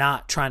Rhodes,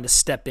 not trying to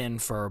step in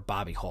for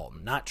Bobby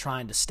Halton, not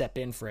trying to step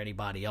in for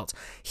anybody else.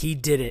 He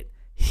did it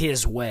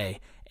his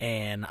way.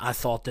 and I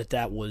thought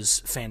that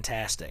was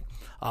fantastic.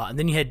 And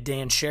then you had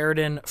Dan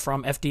Sheridan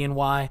from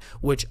FDNY,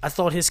 which I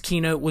thought his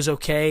keynote was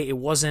okay. It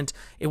wasn't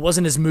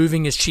as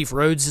moving as Chief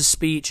Rhodes'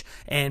 speech,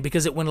 and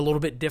because it went a little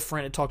bit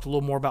different, it talked a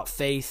little more about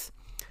faith.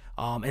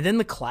 And then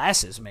the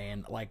classes,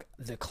 man, like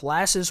the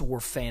classes were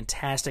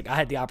fantastic. I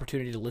had the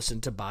opportunity to listen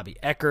to Bobby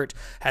Eckert,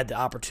 had the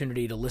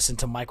opportunity to listen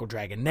to Michael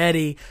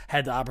Dragonetti,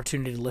 had the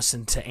opportunity to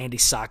listen to Andy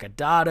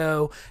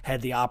Sacadato,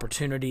 had the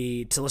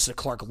opportunity to listen to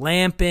Clark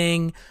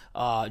Lamping,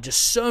 just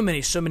so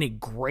many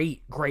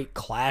great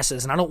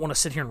classes. And I don't want to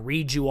sit here and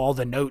read you all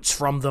the notes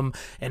from them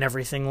and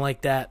everything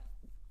like that,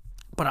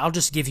 but I'll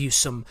just give you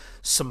some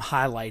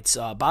highlights.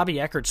 Bobby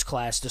Eckert's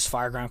class, just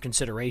Fireground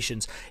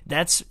Considerations,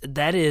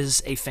 that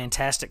is a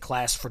fantastic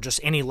class for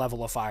just any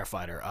level of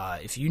firefighter.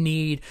 If you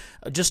need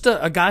just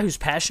a guy who's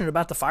passionate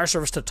about the fire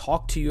service to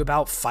talk to you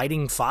about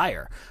fighting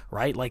fire,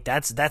 right? Like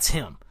that's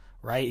him.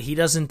 Right? He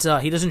doesn't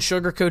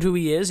sugarcoat who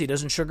he is. He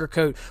doesn't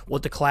sugarcoat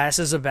what the class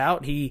is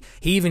about. He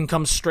even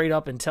comes straight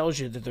up and tells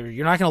you that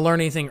you're not going to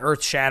learn anything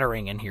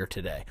earth-shattering in here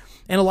today.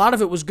 And a lot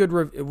of it was good.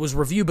 It was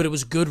review, but it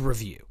was good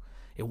review.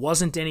 It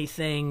wasn't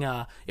anything.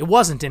 It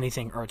wasn't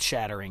anything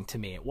earth-shattering to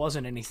me. It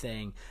wasn't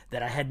anything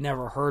that I had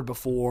never heard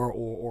before,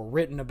 or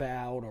written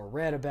about, or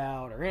read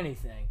about, or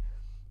anything.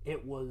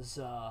 It was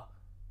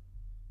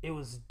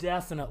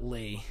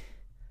definitely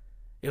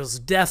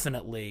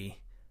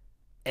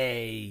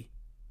a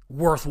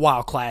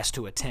worthwhile class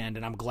to attend,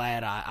 and I'm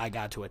glad I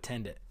got to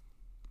attend it.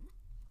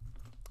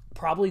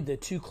 Probably the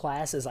two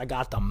classes I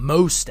got the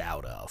most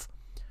out of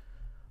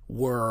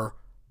were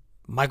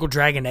Michael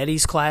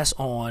Dragonetti's class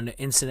on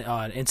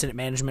incident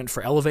management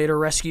for elevator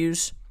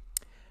rescues,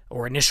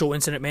 or initial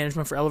incident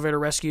management for elevator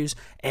rescues,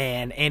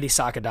 and Andy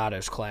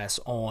Sacadato's class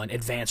on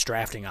advanced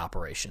drafting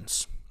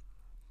operations.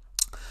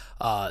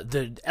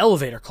 The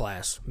elevator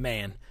class,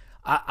 man,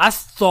 I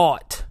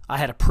thought I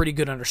had a pretty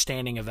good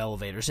understanding of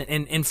elevators,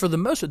 and for the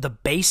most of the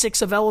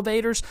basics of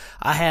elevators,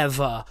 I've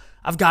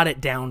got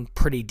it down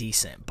pretty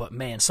decent. But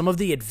man, some of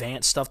the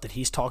advanced stuff that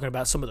he's talking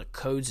about, some of the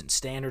codes and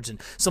standards,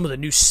 and some of the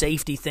new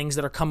safety things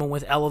that are coming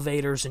with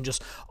elevators, and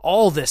just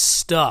all this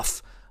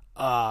stuff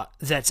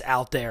that's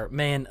out there,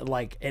 man.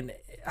 Like, and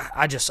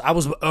I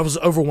was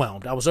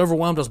overwhelmed. I was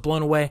overwhelmed. I was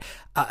blown away.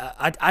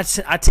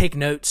 I take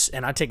notes,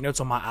 and I take notes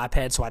on my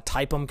iPad, so I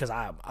type them because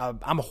I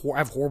have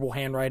horrible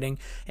handwriting,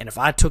 and if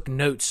I took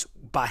notes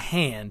by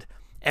hand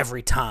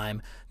every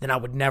time, then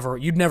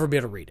you'd never be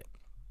able to read it.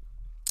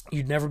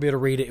 You'd never be able to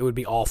read it. It would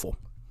be awful.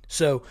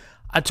 So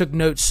I took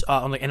notes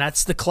and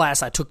that's the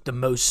class I took the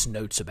most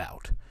notes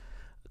about.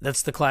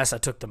 That's the class I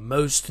took the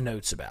most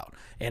notes about,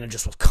 and I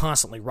just was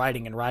constantly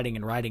writing,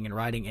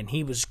 and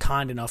he was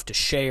kind enough to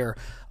share,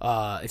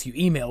 if you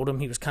emailed him,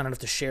 he was kind enough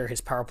to share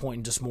his PowerPoint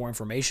and just more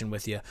information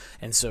with you,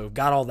 and so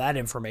got all that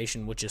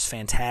information, which is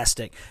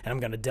fantastic, and I'm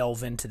going to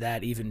delve into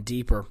that even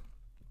deeper.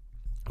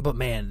 But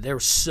man,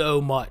 there's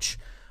so much,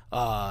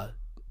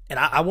 and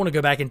I want to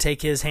go back and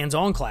take his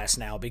hands-on class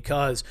now,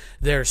 because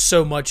there's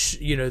so much,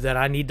 that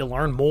I need to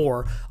learn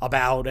more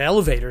about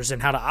elevators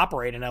and how to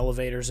operate in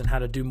elevators and how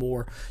to do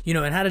more,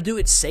 and how to do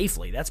it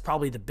safely. That's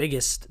probably the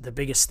biggest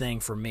thing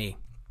for me.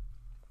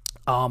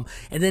 And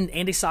then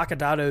Andy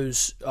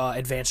Sacadato's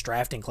advanced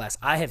drafting class.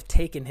 I have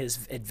taken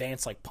his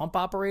advanced pump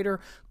operator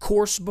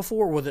course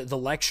before, with the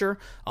lecture.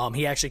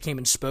 He actually came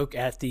and spoke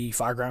at the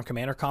Fireground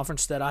Commander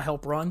Conference that I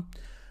helped run.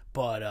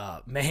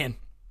 But man,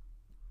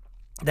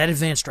 that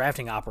advanced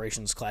drafting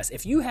operations class,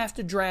 if you have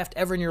to draft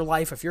ever in your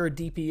life, if you're a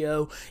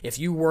DPO, if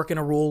you work in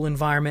a rural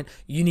environment,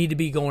 you need to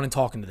be going and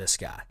talking to this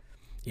guy.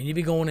 You need to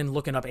be going and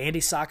looking up Andy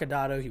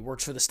Sacadato. He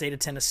works for the state of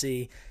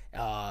Tennessee,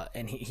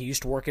 and he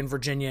used to work in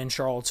Virginia and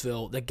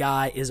Charlottesville. The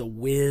guy is a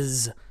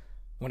whiz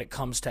when it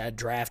comes to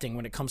drafting,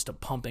 when it comes to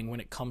pumping, when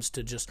it comes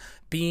to just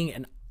being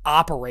an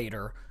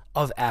operator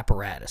of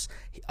apparatus.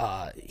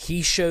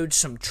 He showed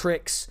some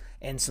tricks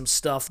and some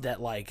stuff that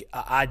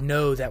I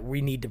know that we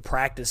need to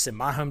practice in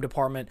my home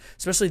department,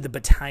 especially the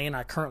battalion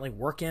I currently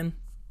work in.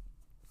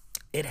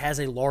 It has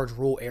a large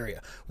rural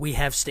area. We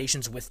have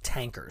stations with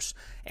tankers,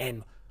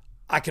 and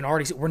I can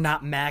already see we're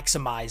not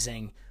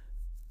maximizing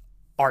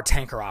our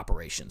tanker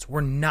operations. We're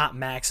not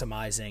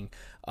maximizing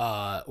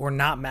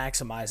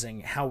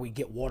how we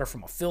get water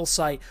from a fill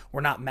site.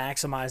 We're not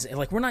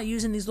maximizing, we're not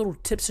using these little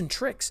tips and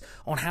tricks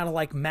on how to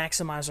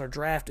maximize our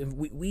draft. And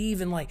we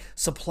even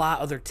supply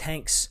other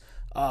tanks,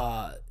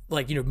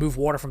 move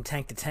water from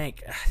tank to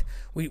tank.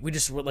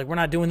 We're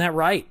not doing that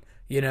right.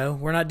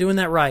 We're not doing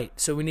that right.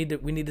 So we need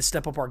to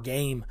step up our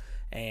game,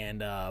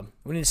 and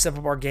we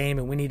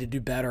need to do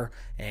better.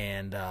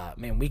 And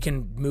man, we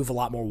can move a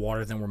lot more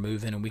water than we're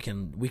moving, and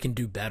we can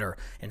do better.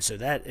 And so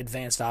that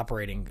advanced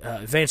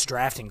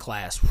drafting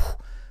class,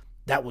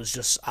 that was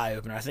just eye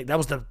opener. I think that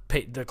was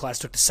the class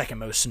took the second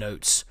most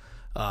notes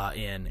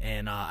in,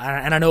 and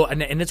I know,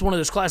 and it's one of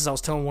those classes I was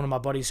telling one of my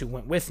buddies who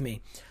went with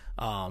me.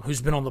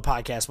 who's been on the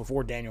podcast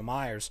before, Daniel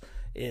Myers,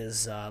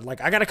 is like,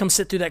 I got to come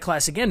sit through that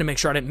class again to make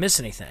sure I didn't miss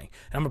anything.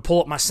 And I'm going to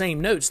pull up my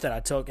same notes that I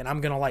took, and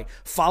I'm going to like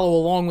follow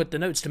along with the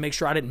notes to make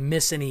sure I didn't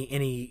miss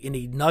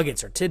any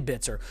nuggets or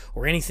tidbits or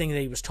anything that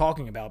he was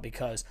talking about,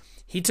 because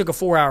he took a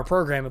 4-hour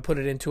program and put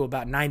it into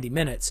about 90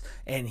 minutes,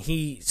 and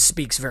he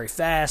speaks very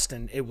fast,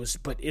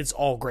 but it's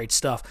all great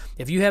stuff.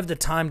 If you have the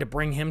time to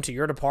bring him to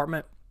your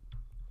department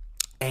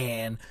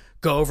and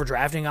go over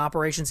drafting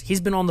operations.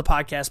 He's been on the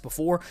podcast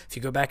before. If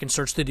you go back and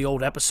search through the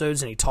old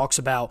episodes, and he talks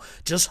about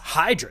just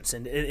hydrants.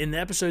 And in the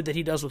episode that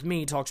he does with me,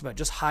 he talks about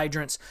just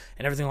hydrants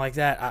and everything like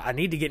that. I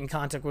need to get in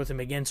contact with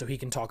him again so he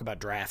can talk about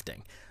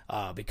drafting,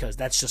 because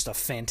that's just a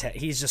fantastic.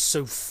 He's just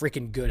so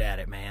freaking good at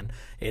it, man.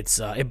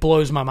 It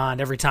blows my mind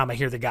every time I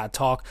hear the guy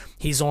talk.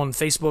 He's on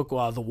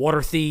Facebook, the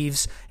Water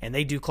Thieves, and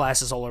they do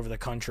classes all over the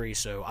country.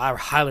 So I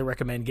highly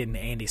recommend getting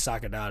Andy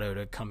Sacadato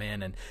to come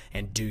in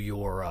and do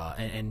your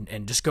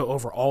and just go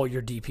over all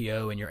your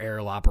DPO and your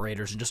aerial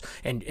operators,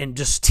 and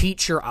just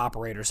teach your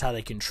operators how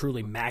they can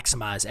truly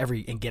maximize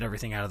and get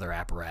everything out of their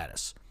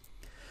apparatus.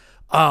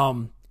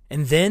 And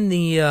then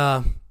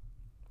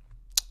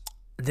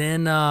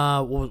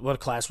what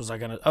class was I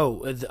gonna?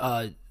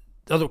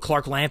 Other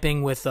Clark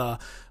Lamping with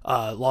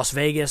Las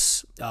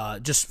Vegas,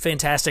 just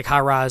fantastic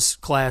high-rise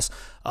class.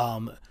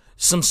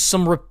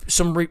 Some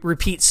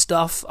repeat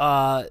stuff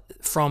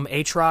from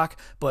HROC,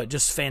 but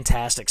just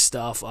fantastic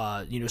stuff.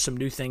 Some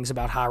new things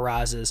about high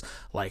rises,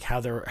 like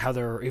how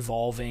they're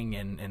evolving,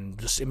 and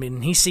just, I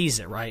mean, he sees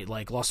it, right?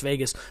 Like Las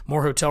Vegas,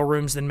 more hotel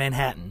rooms than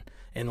Manhattan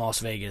in Las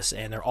Vegas,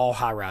 and they're all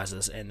high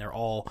rises, and they're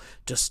all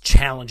just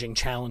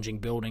challenging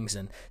buildings,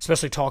 and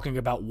especially talking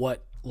about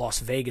what Las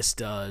Vegas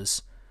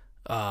does.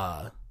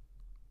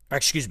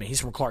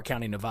 He's from Clark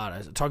County,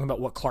 Nevada. Talking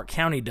about what Clark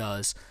County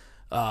does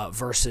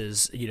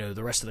versus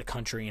the rest of the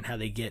country, and how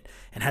they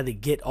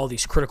get all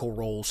these critical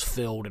roles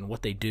filled, and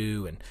what they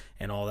do,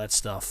 and all that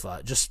stuff.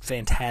 Just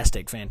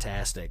fantastic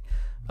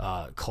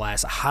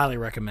class. I highly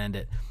recommend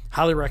it.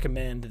 Highly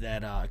recommend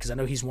that, because I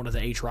know he's one of the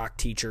HROC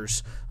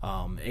teachers.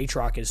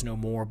 HROC is no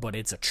more, but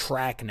it's a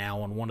track now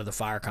on one of the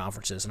fire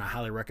conferences, and I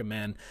highly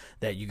recommend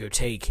that you go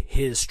take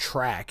his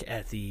track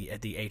at the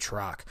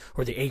HROC,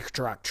 or the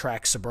HROC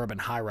track suburban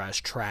high-rise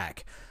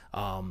track,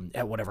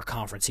 at whatever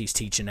conference he's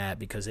teaching at,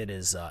 because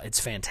it's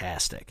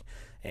fantastic.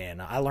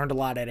 And I learned a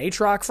lot at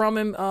HROC from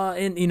him,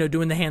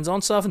 doing the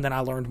hands-on stuff, and then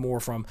I learned more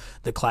from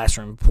the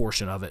classroom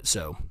portion of it.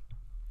 So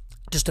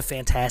just a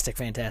fantastic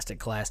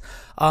class.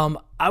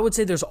 I would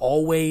say there's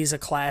always a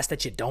class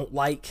that you don't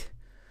like.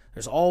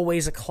 There's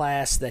always a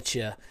class that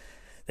you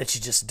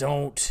just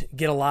don't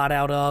get a lot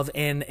out of,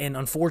 and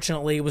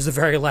unfortunately, it was the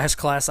very last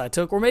class I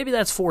took, or maybe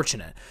that's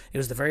fortunate. It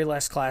was the very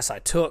last class I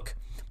took,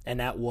 and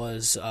that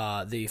was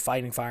the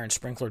Fighting Fire and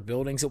Sprinklered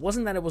Buildings. It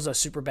wasn't that it was a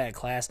super bad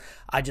class.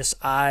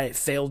 I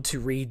failed to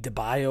read the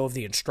bio of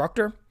the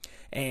instructor,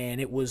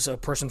 and it was a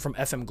person from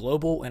FM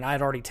Global, and I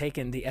had already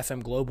taken the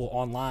FM Global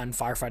online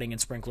Firefighting and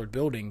Sprinklered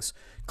Buildings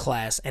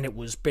class, and it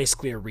was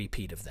basically a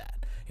repeat of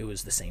that. It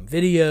was the same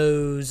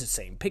videos, the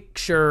same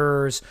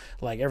pictures,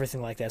 like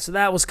everything like that. So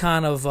that was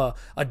kind of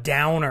a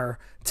downer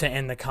to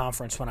end the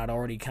conference when I'd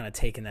already kind of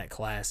taken that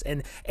class.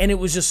 And it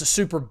was just a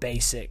super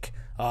basic.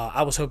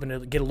 I was hoping to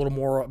get a little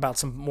more about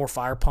some more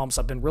fire pumps.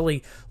 I've been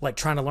really like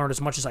trying to learn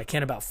as much as I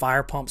can about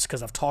fire pumps,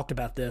 because I've talked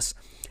about this,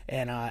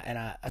 and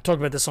I talked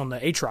about this on the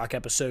HROC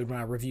episode when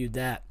I reviewed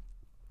that.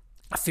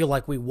 I feel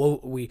like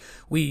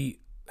we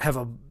have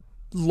a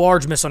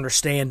large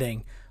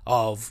misunderstanding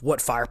of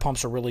what fire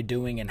pumps are really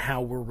doing, and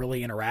how we're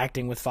really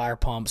interacting with fire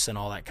pumps, and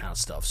all that kind of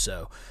stuff.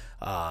 So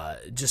I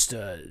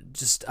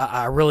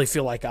really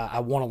feel like I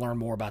want to learn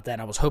more about that,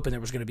 and I was hoping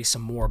there was going to be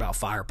some more about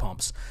fire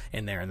pumps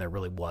in there, and there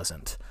really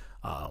wasn't.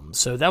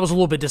 So that was a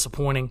little bit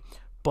disappointing,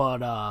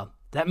 but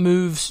that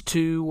moves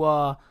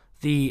to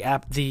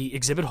the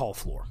exhibit hall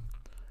floor.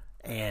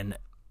 And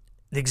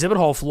the exhibit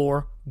hall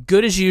floor,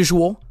 good as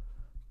usual,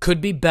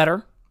 could be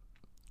better.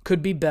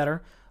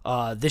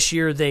 This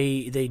year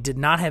they did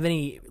not have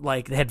any,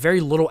 they had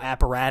very little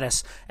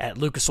apparatus at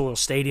Lucas Oil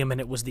Stadium,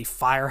 and it was the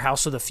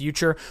Firehouse of the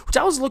Future, which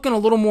I was looking a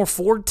little more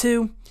forward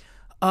to.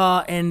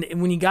 And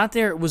when you got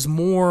there, it was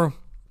more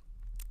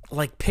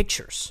like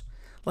pictures.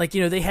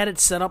 They had it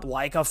set up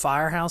like a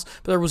firehouse,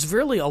 but there was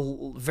really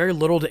very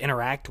little to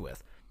interact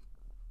with.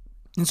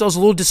 And so I was a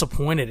little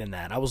disappointed in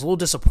that. I was a little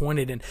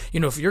disappointed in,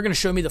 if you're going to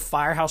show me the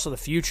Firehouse of the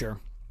Future,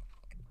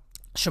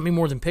 show me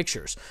more than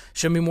pictures.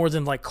 Show me more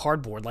than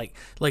cardboard. Like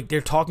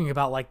they're talking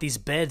about these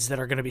beds that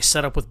are going to be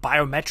set up with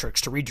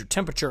biometrics to read your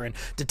temperature and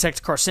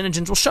detect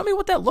carcinogens. Well, show me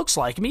what that looks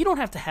like. I mean, you don't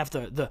have to have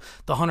the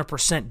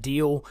 100%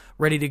 deal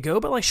ready to go,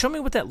 but show me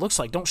what that looks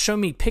like. Don't show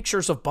me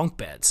pictures of bunk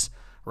beds,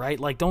 right?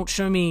 Don't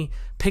show me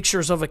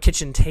pictures of a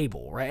kitchen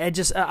table, right?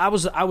 I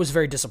was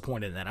very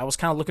disappointed in that. I was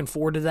kind of looking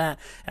forward to that,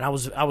 and I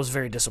was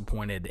very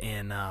disappointed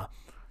in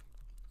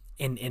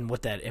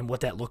what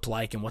that looked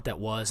like and what that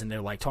was. And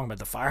they're talking about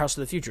the Firehouse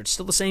of the Future. It's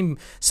still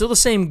the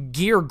same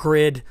gear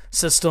grid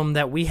system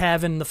that we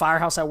have in the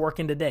firehouse I work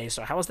in today.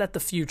 So how is that the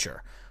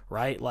future,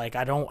 right? Like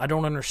I don't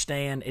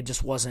understand. It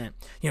just wasn't,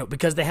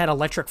 because they had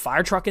electric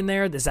fire truck in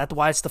there. Is that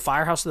why it's the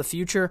firehouse of the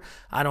future?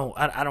 I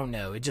don't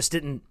know. It just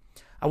didn't.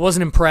 I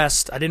wasn't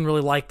impressed. I didn't really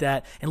like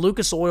that. And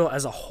Lucas Oil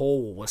as a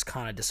whole was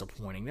kind of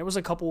disappointing. There was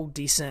a couple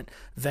decent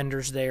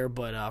vendors there,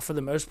 but for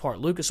the most part,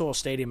 Lucas Oil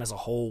Stadium as a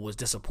whole was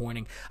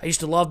disappointing. I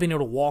used to love being able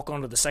to walk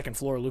onto the second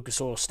floor of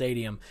Lucas Oil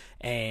Stadium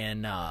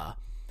and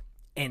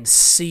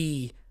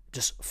see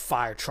just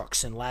fire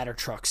trucks and ladder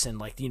trucks and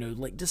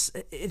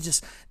the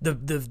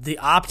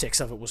optics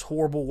of it was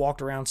horrible.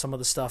 Walked around some of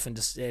the stuff and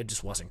it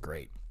just wasn't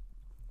great.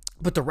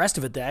 But the rest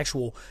of it, the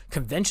actual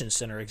convention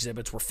center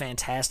exhibits were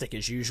fantastic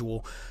as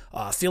usual.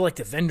 I feel like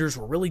the vendors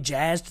were really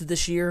jazzed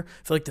this year.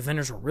 I feel like the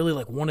vendors were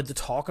really wanted to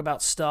talk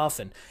about stuff,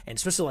 and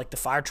especially like the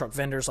fire truck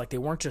vendors, like they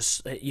weren't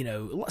just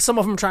some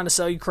of them trying to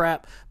sell you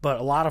crap, but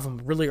a lot of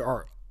them really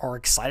are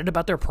excited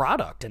about their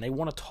product, and they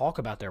want to talk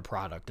about their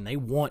product, and they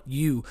want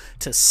you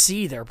to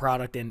see their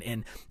product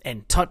and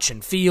touch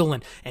and feel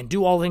and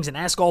do all the things and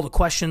ask all the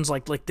questions.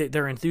 Like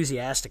they're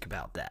enthusiastic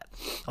about that,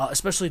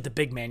 especially the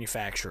big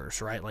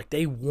manufacturers, right? Like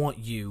they want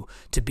you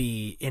to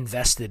be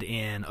invested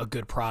in a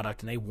good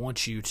product, and they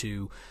want you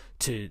to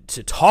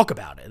talk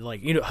about it.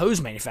 Like,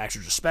 hose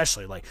manufacturers,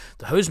 especially like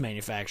the hose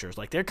manufacturers,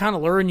 like they're kind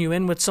of luring you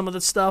in with some of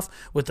the stuff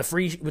with the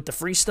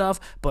free stuff,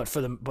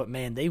 but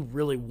man, they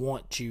really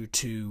want you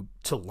to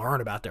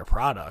learn about their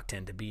product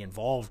and to be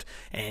involved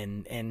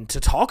and to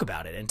talk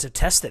about it and to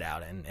test it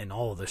out and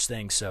all of those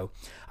things. So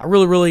I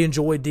really, really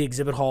enjoyed the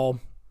exhibit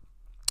hall.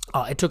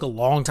 It took a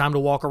long time to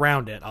walk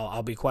around it.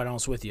 I'll be quite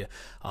honest with you.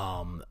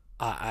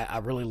 I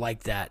really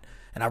liked that,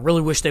 and I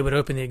really wish they would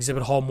open the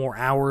exhibit hall more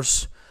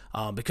hours.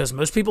 Because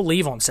most people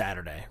leave on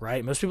Saturday,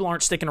 right? Most people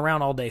aren't sticking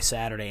around all day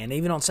Saturday, and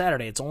even on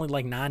Saturday, it's only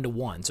like 9 to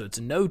 1, so it's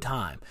no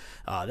time.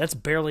 That's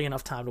barely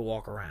enough time to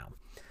walk around.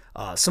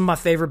 Some of my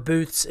favorite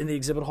booths in the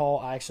exhibit hall,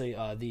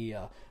 the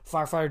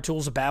Firefighter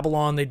Tools of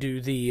Babylon. They do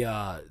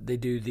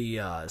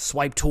the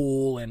swipe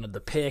tool and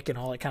the pick and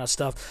all that kind of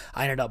stuff.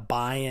 I ended up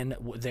buying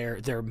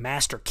their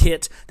master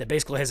kit that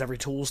basically has every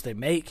tools they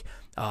make.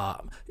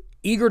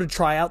 Eager to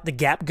try out the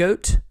Gap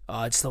Goat.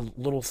 It's the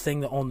little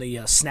thing on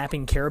the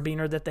snapping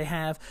carabiner that they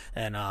have,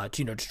 and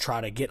to try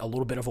to get a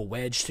little bit of a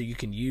wedge so you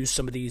can use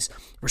some of these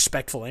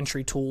respectful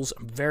entry tools.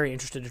 I'm very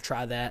interested to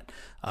try that.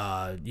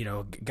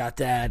 Got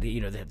that.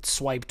 The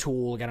swipe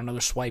tool. Got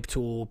another swipe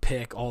tool,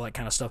 pick, all that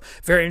kind of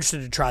stuff. Very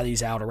interested to try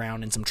these out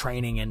around in some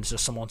training and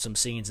just on some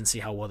scenes and see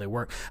how well they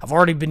work. I've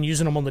already been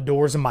using them on the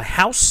doors in my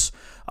house,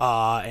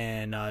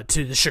 and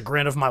to the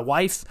chagrin of my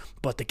wife,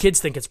 but the kids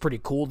think it's pretty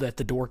cool that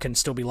the door can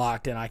still be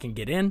locked and I can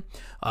get in.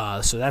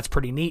 So that's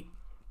pretty neat.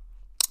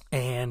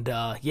 And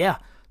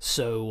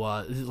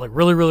so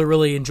really, really,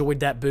 really enjoyed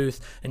that booth.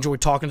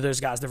 Enjoyed talking to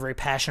those guys. They're very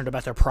passionate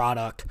about their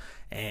product,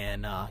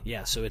 and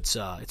so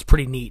it's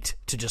pretty neat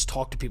to just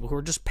talk to people who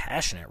are just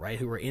passionate, right?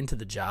 Who are into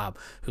the job,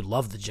 who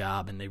love the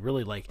job, and they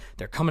really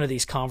they're coming to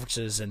these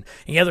conferences, and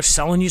they're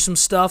selling you some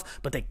stuff,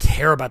 but they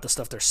care about the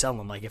stuff they're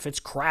selling. Like if it's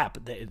crap,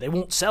 they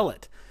won't sell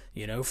it,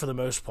 for the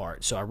most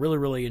part. So I really,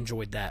 really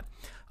enjoyed that.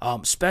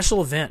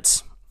 Special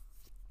events.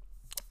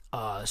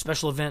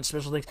 Special things.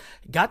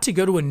 Got to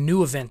go to a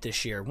new event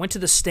this year. Went to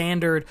the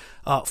standard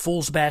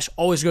Fools Bash.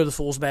 Always go to the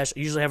Fools Bash. I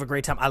usually have a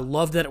great time. I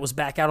love that it was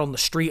back out on the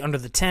street under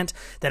the tent,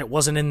 that it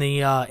wasn't in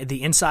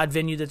the inside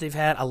venue that they've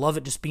had. I love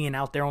it just being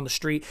out there on the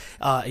street.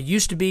 It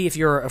used to be, if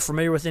you're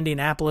familiar with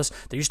Indianapolis,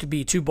 there used to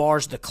be two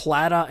bars, the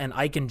Clatta and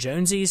Ike and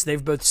Jonesy's.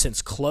 They've both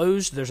since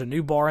closed. There's a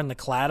new bar in the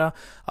Clatta,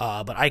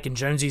 but Ike and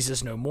Jonesy's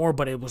is no more.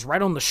 But it was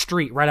right on the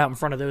street, right out in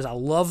front of those. I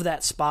love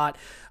that spot.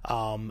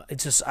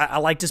 It's just I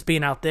like just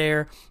being out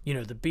there.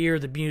 The beer,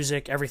 the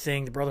music,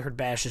 everything. The Brotherhood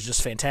Bash is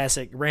just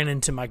fantastic. Ran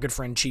into my good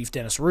friend Chief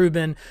Dennis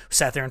Rubin.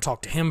 Sat there and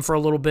talked to him for a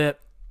little bit.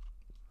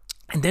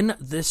 And then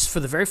for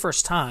the very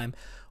first time,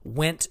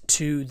 went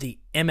to the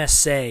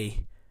MSA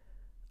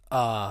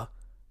block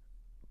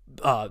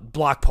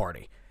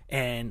party.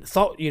 And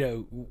thought,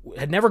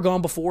 had never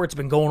gone before. It's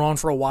been going on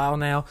for a while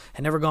now.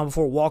 Had never gone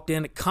before. Walked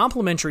in,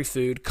 complimentary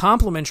food,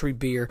 complimentary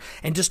beer,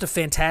 and just a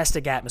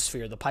fantastic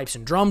atmosphere. The pipes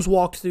and drums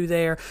walked through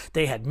there.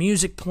 They had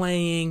music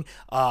playing.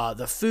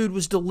 The food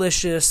was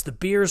delicious. The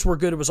beers were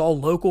good. It was all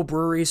local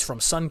breweries from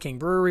Sun King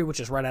Brewery, which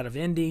is right out of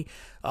Indy.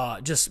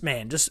 Just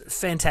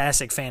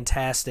fantastic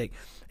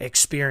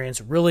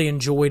experience. Really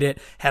enjoyed it.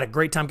 Had a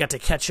great time. Got to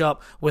catch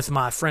up with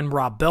my friend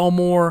Rob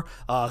Belmore,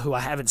 who I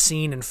haven't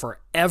seen in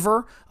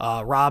forever.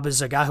 Rob is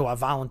a guy who I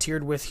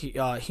volunteered with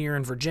here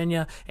in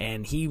Virginia,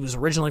 and he was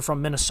originally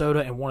from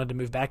Minnesota and wanted to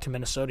move back to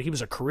Minnesota. He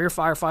was a career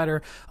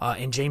firefighter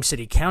in James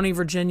City County,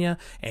 Virginia,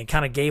 and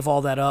kind of gave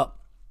all that up.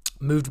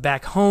 Moved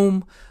back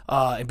home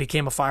and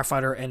became a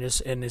firefighter in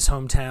his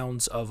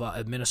hometowns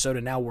of Minnesota.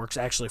 Now works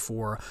actually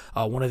for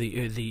one of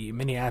the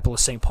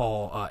Minneapolis St.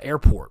 Paul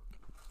airport.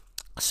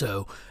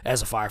 So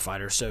as a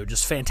firefighter, so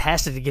just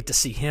fantastic to get to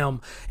see him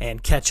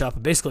and catch up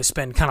and basically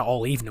spend kind of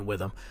all evening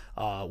with him,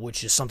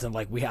 which is something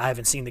like I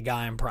haven't seen the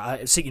guy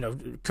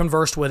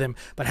conversed with him,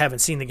 but haven't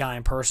seen the guy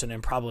in person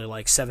in probably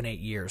like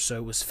 7-8 years. So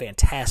it was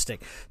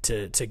fantastic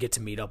to get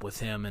to meet up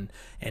with him,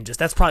 and just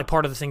that's probably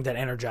part of the thing that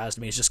energized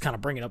me, is just kind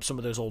of bringing up some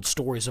of those old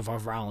stories of our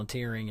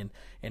volunteering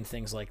and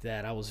things like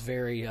that. I was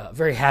very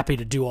very happy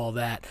to do all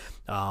that,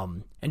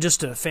 and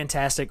just a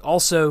fantastic.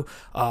 Also,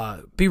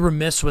 be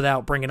remiss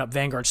without bringing up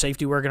Vanguard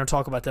Safety. We're going to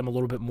talk about them a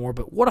little bit more,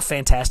 but what a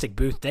fantastic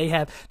booth they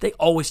have. They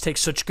always take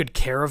such good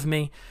care of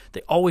me.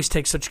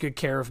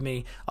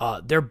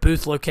 Their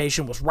booth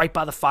location was right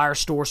by the fire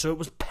store, so it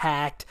was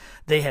packed.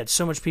 They had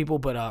so much people,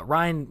 but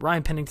Ryan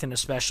Pennington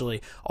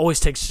especially always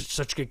takes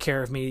such good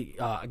care of me.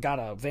 I got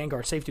a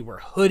Vanguard Safety Wear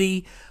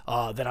hoodie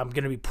that I'm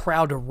going to be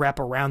proud to rep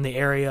around the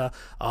area.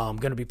 I'm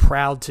going to be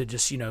proud to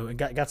just,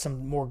 got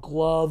some more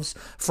gloves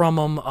from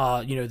them.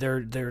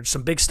 There's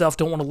some big stuff.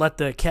 Don't want to let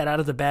the cat out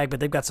of the bag, but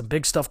they've got some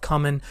big stuff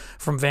coming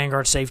from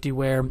Vanguard Safety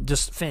Wear.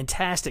 Just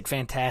fantastic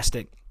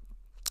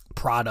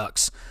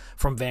products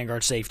from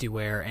Vanguard Safety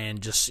Wear, and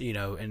just,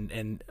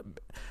 and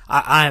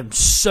I am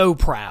so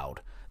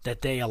proud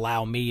that they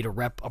allow me to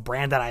rep a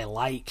brand that I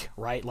like,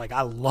 right? Like,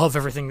 I love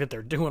everything that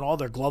they're doing. All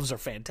their gloves are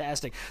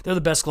fantastic. They're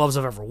the best gloves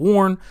I've ever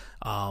worn.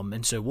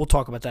 And so we'll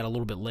talk about that a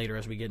little bit later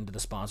as we get into the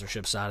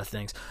sponsorship side of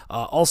things.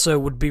 Also,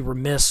 would be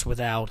remiss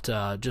without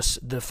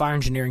just the Fire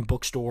Engineering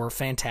Bookstore,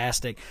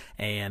 fantastic.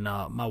 And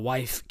my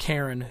wife,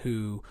 Karen,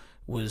 who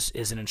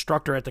is an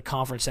instructor at the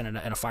conference and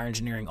a fire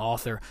engineering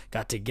author,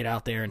 got to get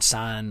out there and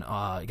sign,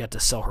 got to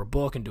sell her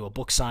book and do a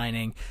book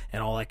signing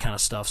and all that kind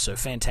of stuff. So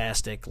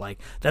fantastic. Like,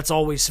 that's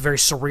always very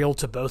surreal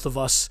to both of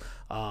us,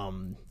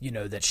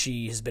 that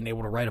she has been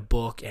able to write a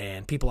book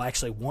and people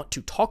actually want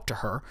to talk to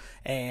her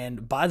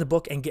and buy the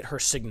book and get her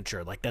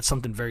signature. Like, that's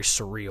something very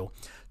surreal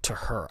to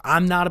her.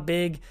 I'm not a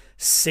big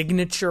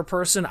signature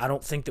person. I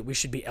don't think that we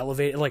should be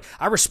elevated. Like,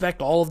 I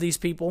respect all of these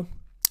people,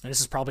 and this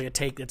is probably a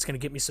take that's going to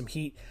get me some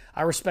heat.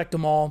 I respect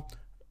them all,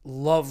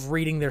 love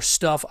reading their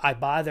stuff, I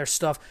buy their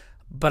stuff,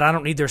 but I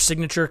don't need their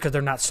signature because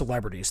they're not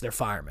celebrities, they're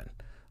firemen.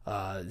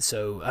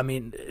 So, I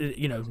mean,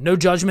 no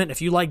judgment. If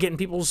you like getting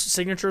people's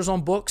signatures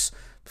on books,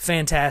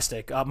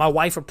 fantastic. My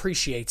wife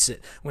appreciates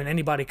it when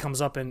anybody comes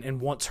up and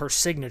wants her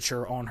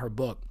signature on her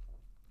book.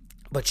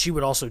 But she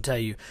would also tell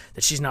you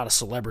that she's not a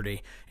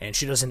celebrity, and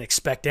she doesn't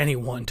expect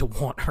anyone to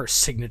want her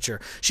signature.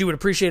 She would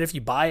appreciate if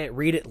you buy it,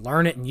 read it,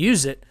 learn it, and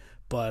use it.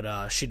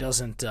 But she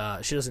doesn't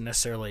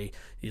necessarily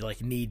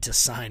need to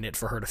sign it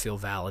for her to feel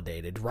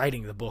validated.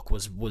 Writing the book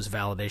was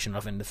validation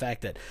enough, and the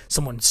fact that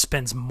someone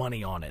spends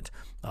money on it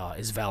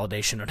is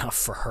validation enough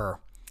for her.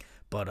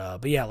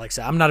 But yeah, like I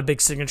said, I'm not a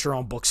big signature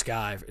on books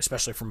guy,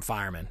 especially from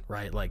firemen,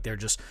 right? Like,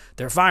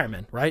 they're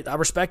firemen, right? I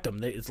respect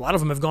them. A lot of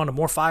them have gone to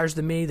more fires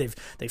than me.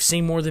 They've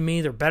seen more than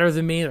me. They're better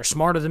than me. They're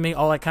smarter than me.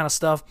 All that kind of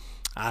stuff.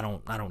 I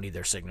don't need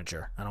their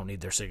signature. I don't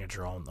need their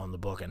signature on the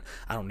book, and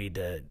I don't need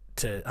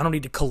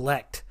to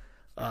collect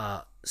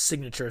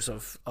signatures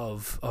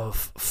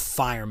of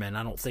firemen.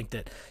 I don't think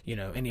that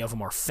any of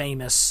them are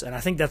famous, and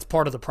I think that's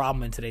part of the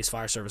problem in today's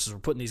fire services.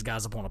 We're putting these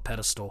guys up on a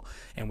pedestal,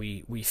 and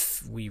we're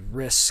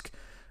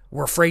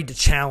afraid to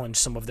challenge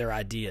some of their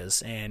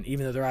ideas. And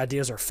even though their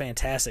ideas are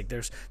fantastic,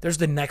 there's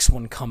the next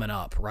one coming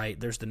up, right?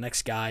 There's the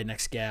next guy,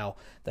 next gal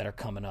that are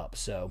coming up.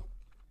 So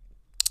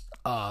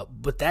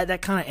but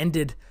that kind of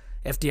ended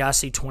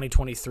FDIC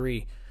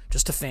 2023.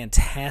 Just a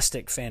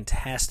fantastic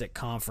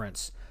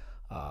conference.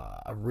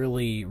 I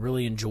really,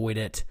 really enjoyed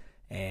it,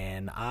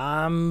 and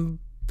I'm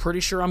pretty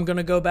sure I'm going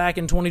to go back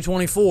in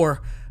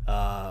 2024.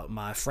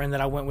 My friend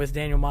that I went with,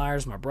 Daniel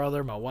Myers, my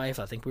brother, my wife,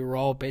 I think we were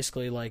all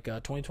basically like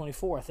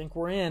 2024. I think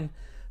we're in,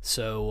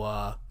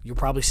 so you'll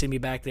probably see me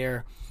back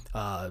there.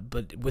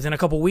 But within a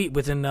couple weeks,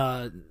 within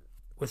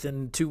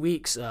 2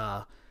 weeks,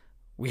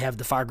 we have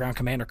the Fireground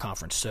Commander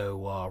Conference,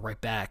 so right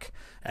back.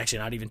 Actually,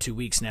 not even 2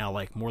 weeks now,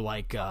 like more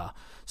like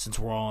since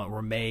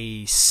we're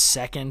May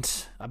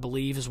 2nd, I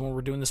believe, is when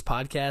we're doing this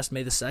podcast.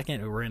 May the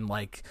 2nd, we're in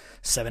like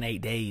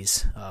 7-8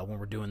 days when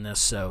we're doing this,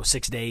 so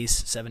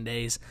 7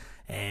 days,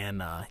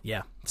 and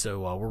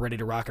so we're ready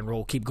to rock and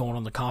roll, keep going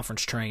on the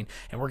conference train,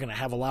 and we're going to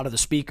have a lot of the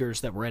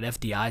speakers that were at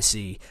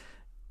FDIC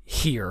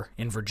here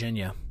in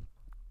Virginia,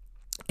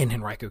 in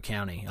Henrico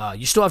County.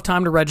 You still have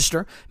time to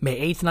register,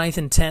 May 8th, 9th,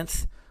 and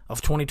 10th.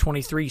 Of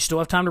 2023. You still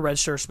have time to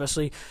register,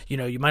 especially,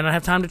 you might not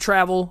have time to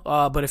travel,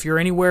 but if you're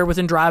anywhere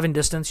within driving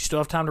distance, you still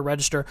have time to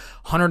register.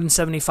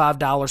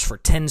 $175 for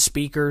 10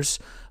 speakers,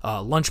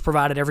 lunch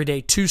provided every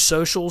day, 2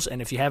 socials,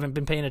 and if you haven't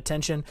been paying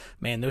attention,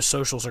 man, those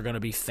socials are going to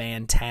be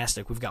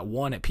fantastic. We've got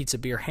one at Pizza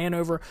Beer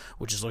Hanover,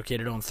 which is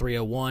located on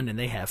 301, and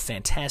they have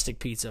fantastic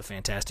pizza,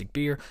 fantastic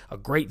beer, a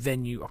great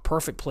venue, a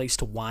perfect place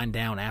to wind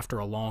down after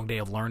a long day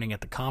of learning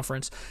at the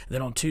conference. And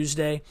then on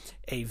Tuesday,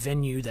 a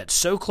venue that's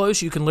so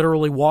close you can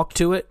literally walk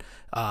to it,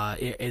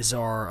 it is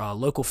our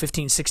local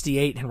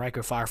 1568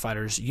 Henrico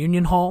Firefighters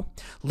Union Hall,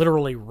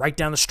 literally right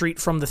down the street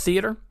from the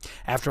theater.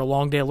 After a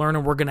long day of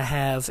learning, we're going to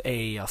have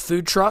a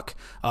food truck,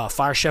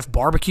 Fire Chef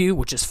Barbecue,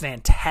 which is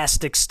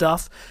fantastic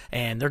stuff,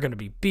 and they're going to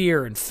be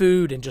beer and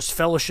food and just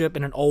fellowship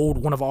in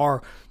one of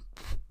our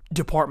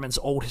department's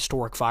old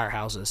historic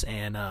firehouses.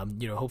 And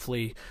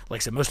hopefully, like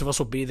I said, most of us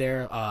will be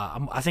there.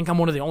 I think I'm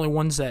one of the only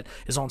ones that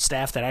is on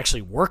staff that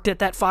actually worked at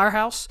that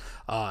firehouse,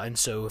 and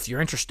so if you're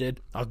interested,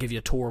 I'll give you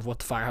a tour of what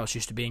the firehouse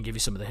used to be and give you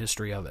some of the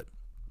history of it.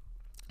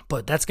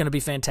 But that's going to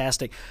be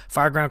fantastic.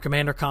 Fireground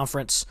Commander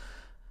Conference,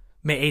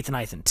 May 8th,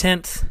 9th, and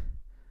 10th.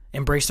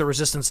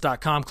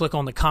 EmbraceTheResistance.com. Click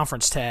on the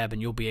conference tab, and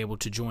you'll be able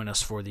to join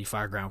us for the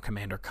Fireground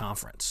Commander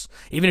Conference.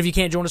 Even if you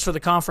can't join us for the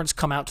conference,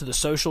 come out to the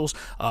socials.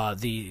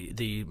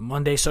 The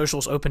Monday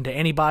socials open to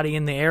anybody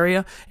in the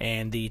area,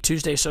 and the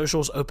Tuesday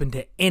socials open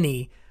to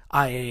any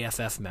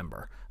IAFF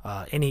member.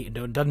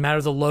 It doesn't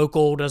matter the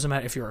local, doesn't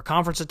matter if you're a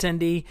conference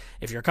attendee.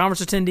 If you're a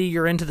conference attendee,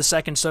 you're into the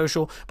second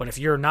social. But if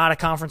you're not a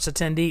conference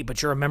attendee,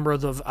 but you're a member of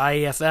the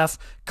IAFF,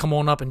 come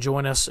on up and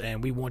join us,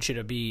 and we want you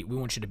to be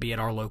at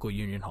our local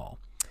union hall.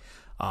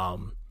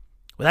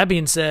 With that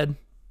being said,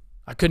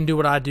 I couldn't do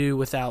what I do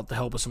without the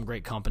help of some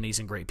great companies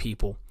and great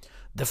people.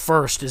 The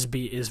first is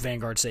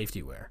Vanguard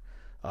Safety Wear.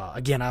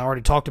 Again, I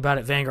already talked about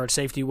it. Vanguard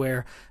Safety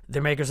Wear.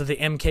 They're makers of the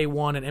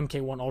MK1 and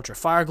MK1 Ultra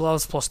Fire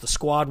Gloves, plus the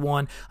Squad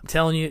 1. I'm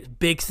telling you,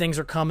 big things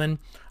are coming.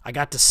 I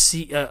got to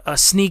see a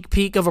sneak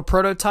peek of a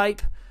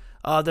prototype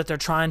that they're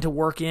trying to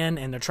work in,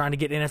 and they're trying to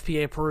get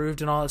NFPA approved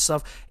and all that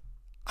stuff.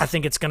 I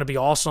think it's going to be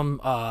awesome.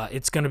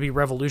 It's going to be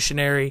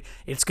revolutionary.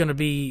 It's going to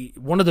be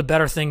one of the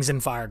better things in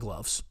fire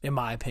gloves, in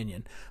my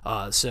opinion.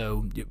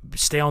 So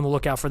stay on the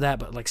lookout for that.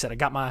 But like I said, I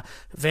got my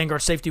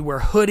Vanguard Safety Wear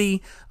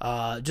hoodie.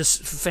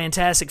 Just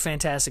fantastic,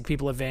 fantastic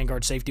people at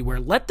Vanguard Safety Wear.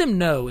 Let them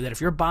know that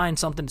if you're buying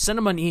something, send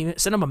them an email,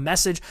 send them a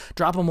message,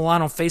 drop them a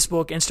line on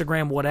Facebook,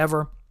 Instagram,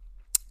 whatever,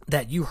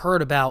 that you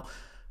heard about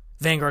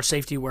Vanguard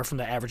Safety Wear from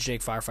the Average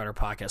Jake Firefighter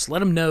podcast. Let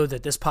them know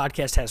that this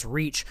podcast has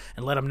reach,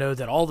 and let them know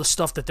that all the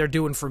stuff that they're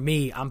doing for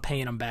me, I'm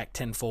paying them back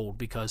tenfold,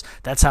 because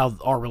that's how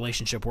our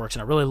relationship works.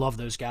 And I really love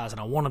those guys, and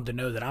I want them to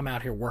know that I'm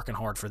out here working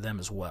hard for them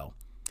as well.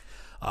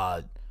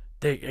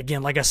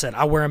 Again, like I said,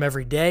 I wear them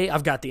every day.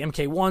 I've got the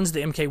MK1s,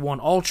 the MK1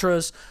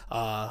 Ultras.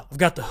 I've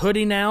got the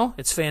hoodie now.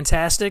 It's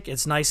fantastic.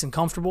 It's nice and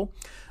comfortable.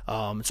 So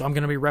I'm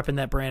going to be repping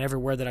that brand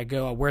everywhere that I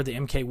go. I wear the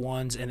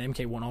MK1s and the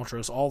MK1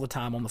 Ultras all the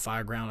time on the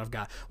fire ground. I've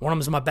got one of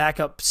them is my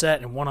backup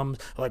set, and one of them,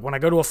 like when I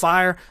go to a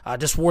fire, I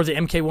just wore the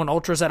MK1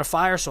 Ultras at a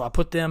fire, so I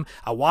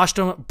washed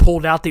them,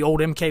 pulled out the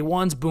old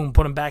MK1s, boom,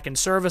 put them back in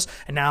service,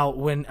 and now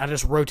when I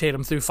just rotate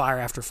them through fire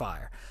after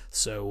fire.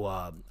 So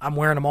I'm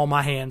wearing them on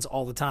my hands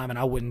all the time, and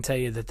I wouldn't tell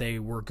you that they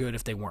were good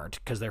if they weren't,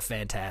 because they're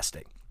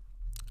fantastic.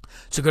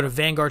 So go to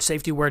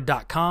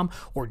VanguardSafetyWear.com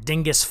or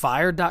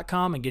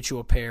DingusFire.com and get you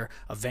a pair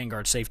of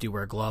Vanguard Safety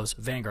Wear gloves.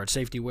 Vanguard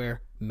Safety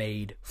Wear,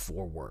 made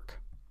for work.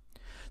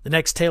 The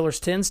next, Taylor's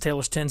Tins.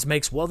 Taylor's Tins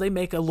they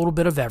make a little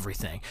bit of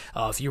everything.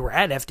 If you were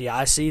at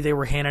FDIC, they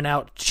were handing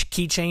out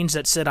keychains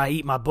that said, "I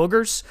eat my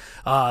boogers."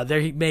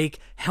 They make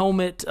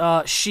helmet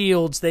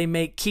shields. They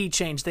make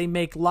keychains. They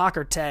make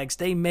locker tags.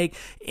 They make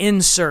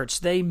inserts.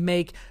 They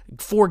make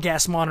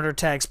 4-gas monitor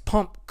tags,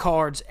 pump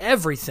cards,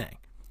 everything.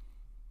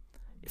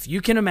 If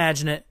you can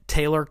imagine it,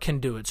 Taylor can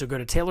do it. So go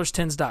to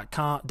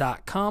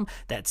taylorstins.com.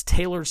 That's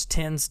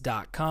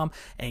taylorstins.com,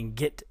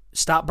 and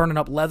stop burning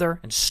up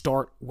leather and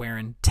start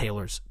wearing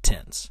Taylor's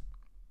Tins.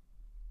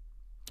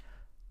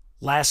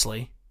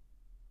 Lastly,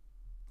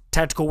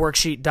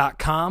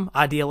 tacticalworksheet.com,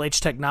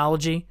 IDLH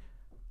Technology,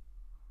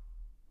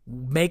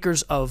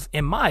 makers of,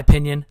 in my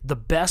opinion, the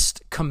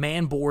best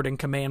command board and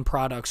command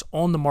products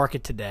on the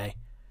market today.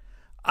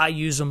 I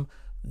use them.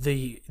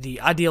 The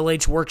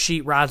IDLH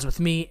worksheet rides with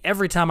me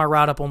every time I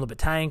ride up on the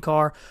battalion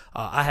car.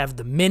 I have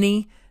the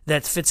mini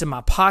that fits in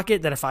my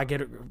pocket, that if I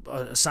get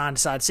assigned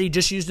to Side C,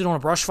 just used it on a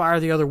brush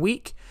fire the other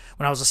week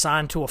when I was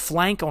assigned to a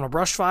flank on a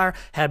brush fire,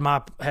 had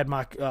my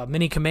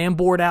mini command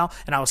board out,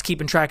 and I was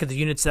keeping track of the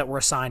units that were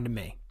assigned to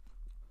me.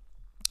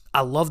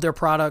 I love their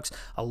products.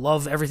 I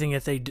love everything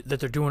that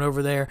they're doing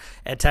over there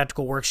at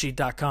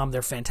tacticalworksheet.com.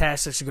 They're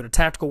fantastic. So go to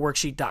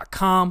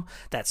tacticalworksheet.com.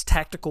 That's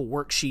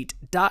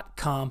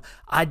tacticalworksheet.com.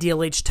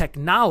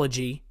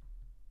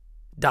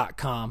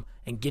 IDLHtechnology.com,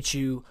 and get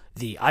you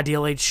the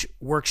IDLH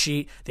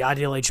worksheet, the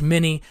IDLH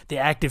Mini, the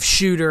active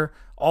shooter,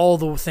 all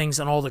the things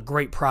and all the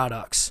great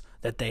products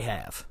that they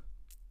have.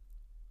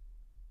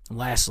 And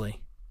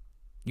lastly,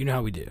 you know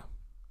how we do.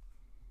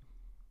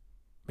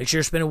 Make sure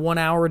you're spending 1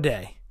 hour a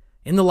day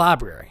in the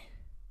library,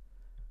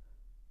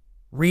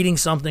 reading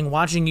something,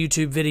 watching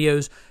YouTube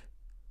videos,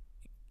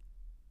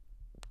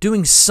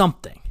 doing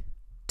something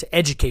to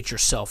educate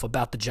yourself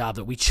about the job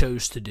that we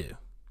chose to do.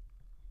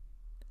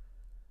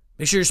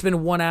 Make sure you're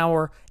spending 1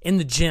 hour in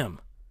the gym,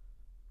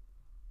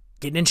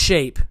 getting in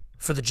shape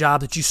for the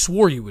job that you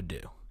swore you would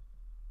do.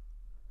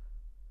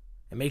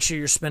 And make sure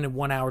you're spending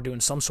 1 hour doing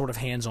some sort of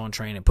hands-on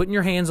training, putting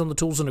your hands on the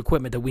tools and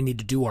equipment that we need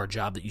to do our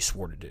job that you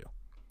swore to do.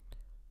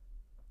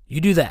 You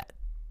do that.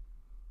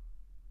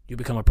 you'll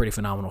become a pretty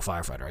phenomenal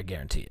firefighter. I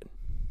guarantee it.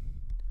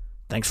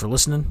 Thanks for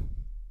listening.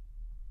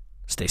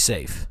 Stay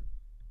safe.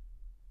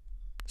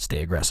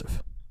 Stay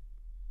aggressive.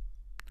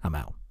 I'm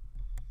out.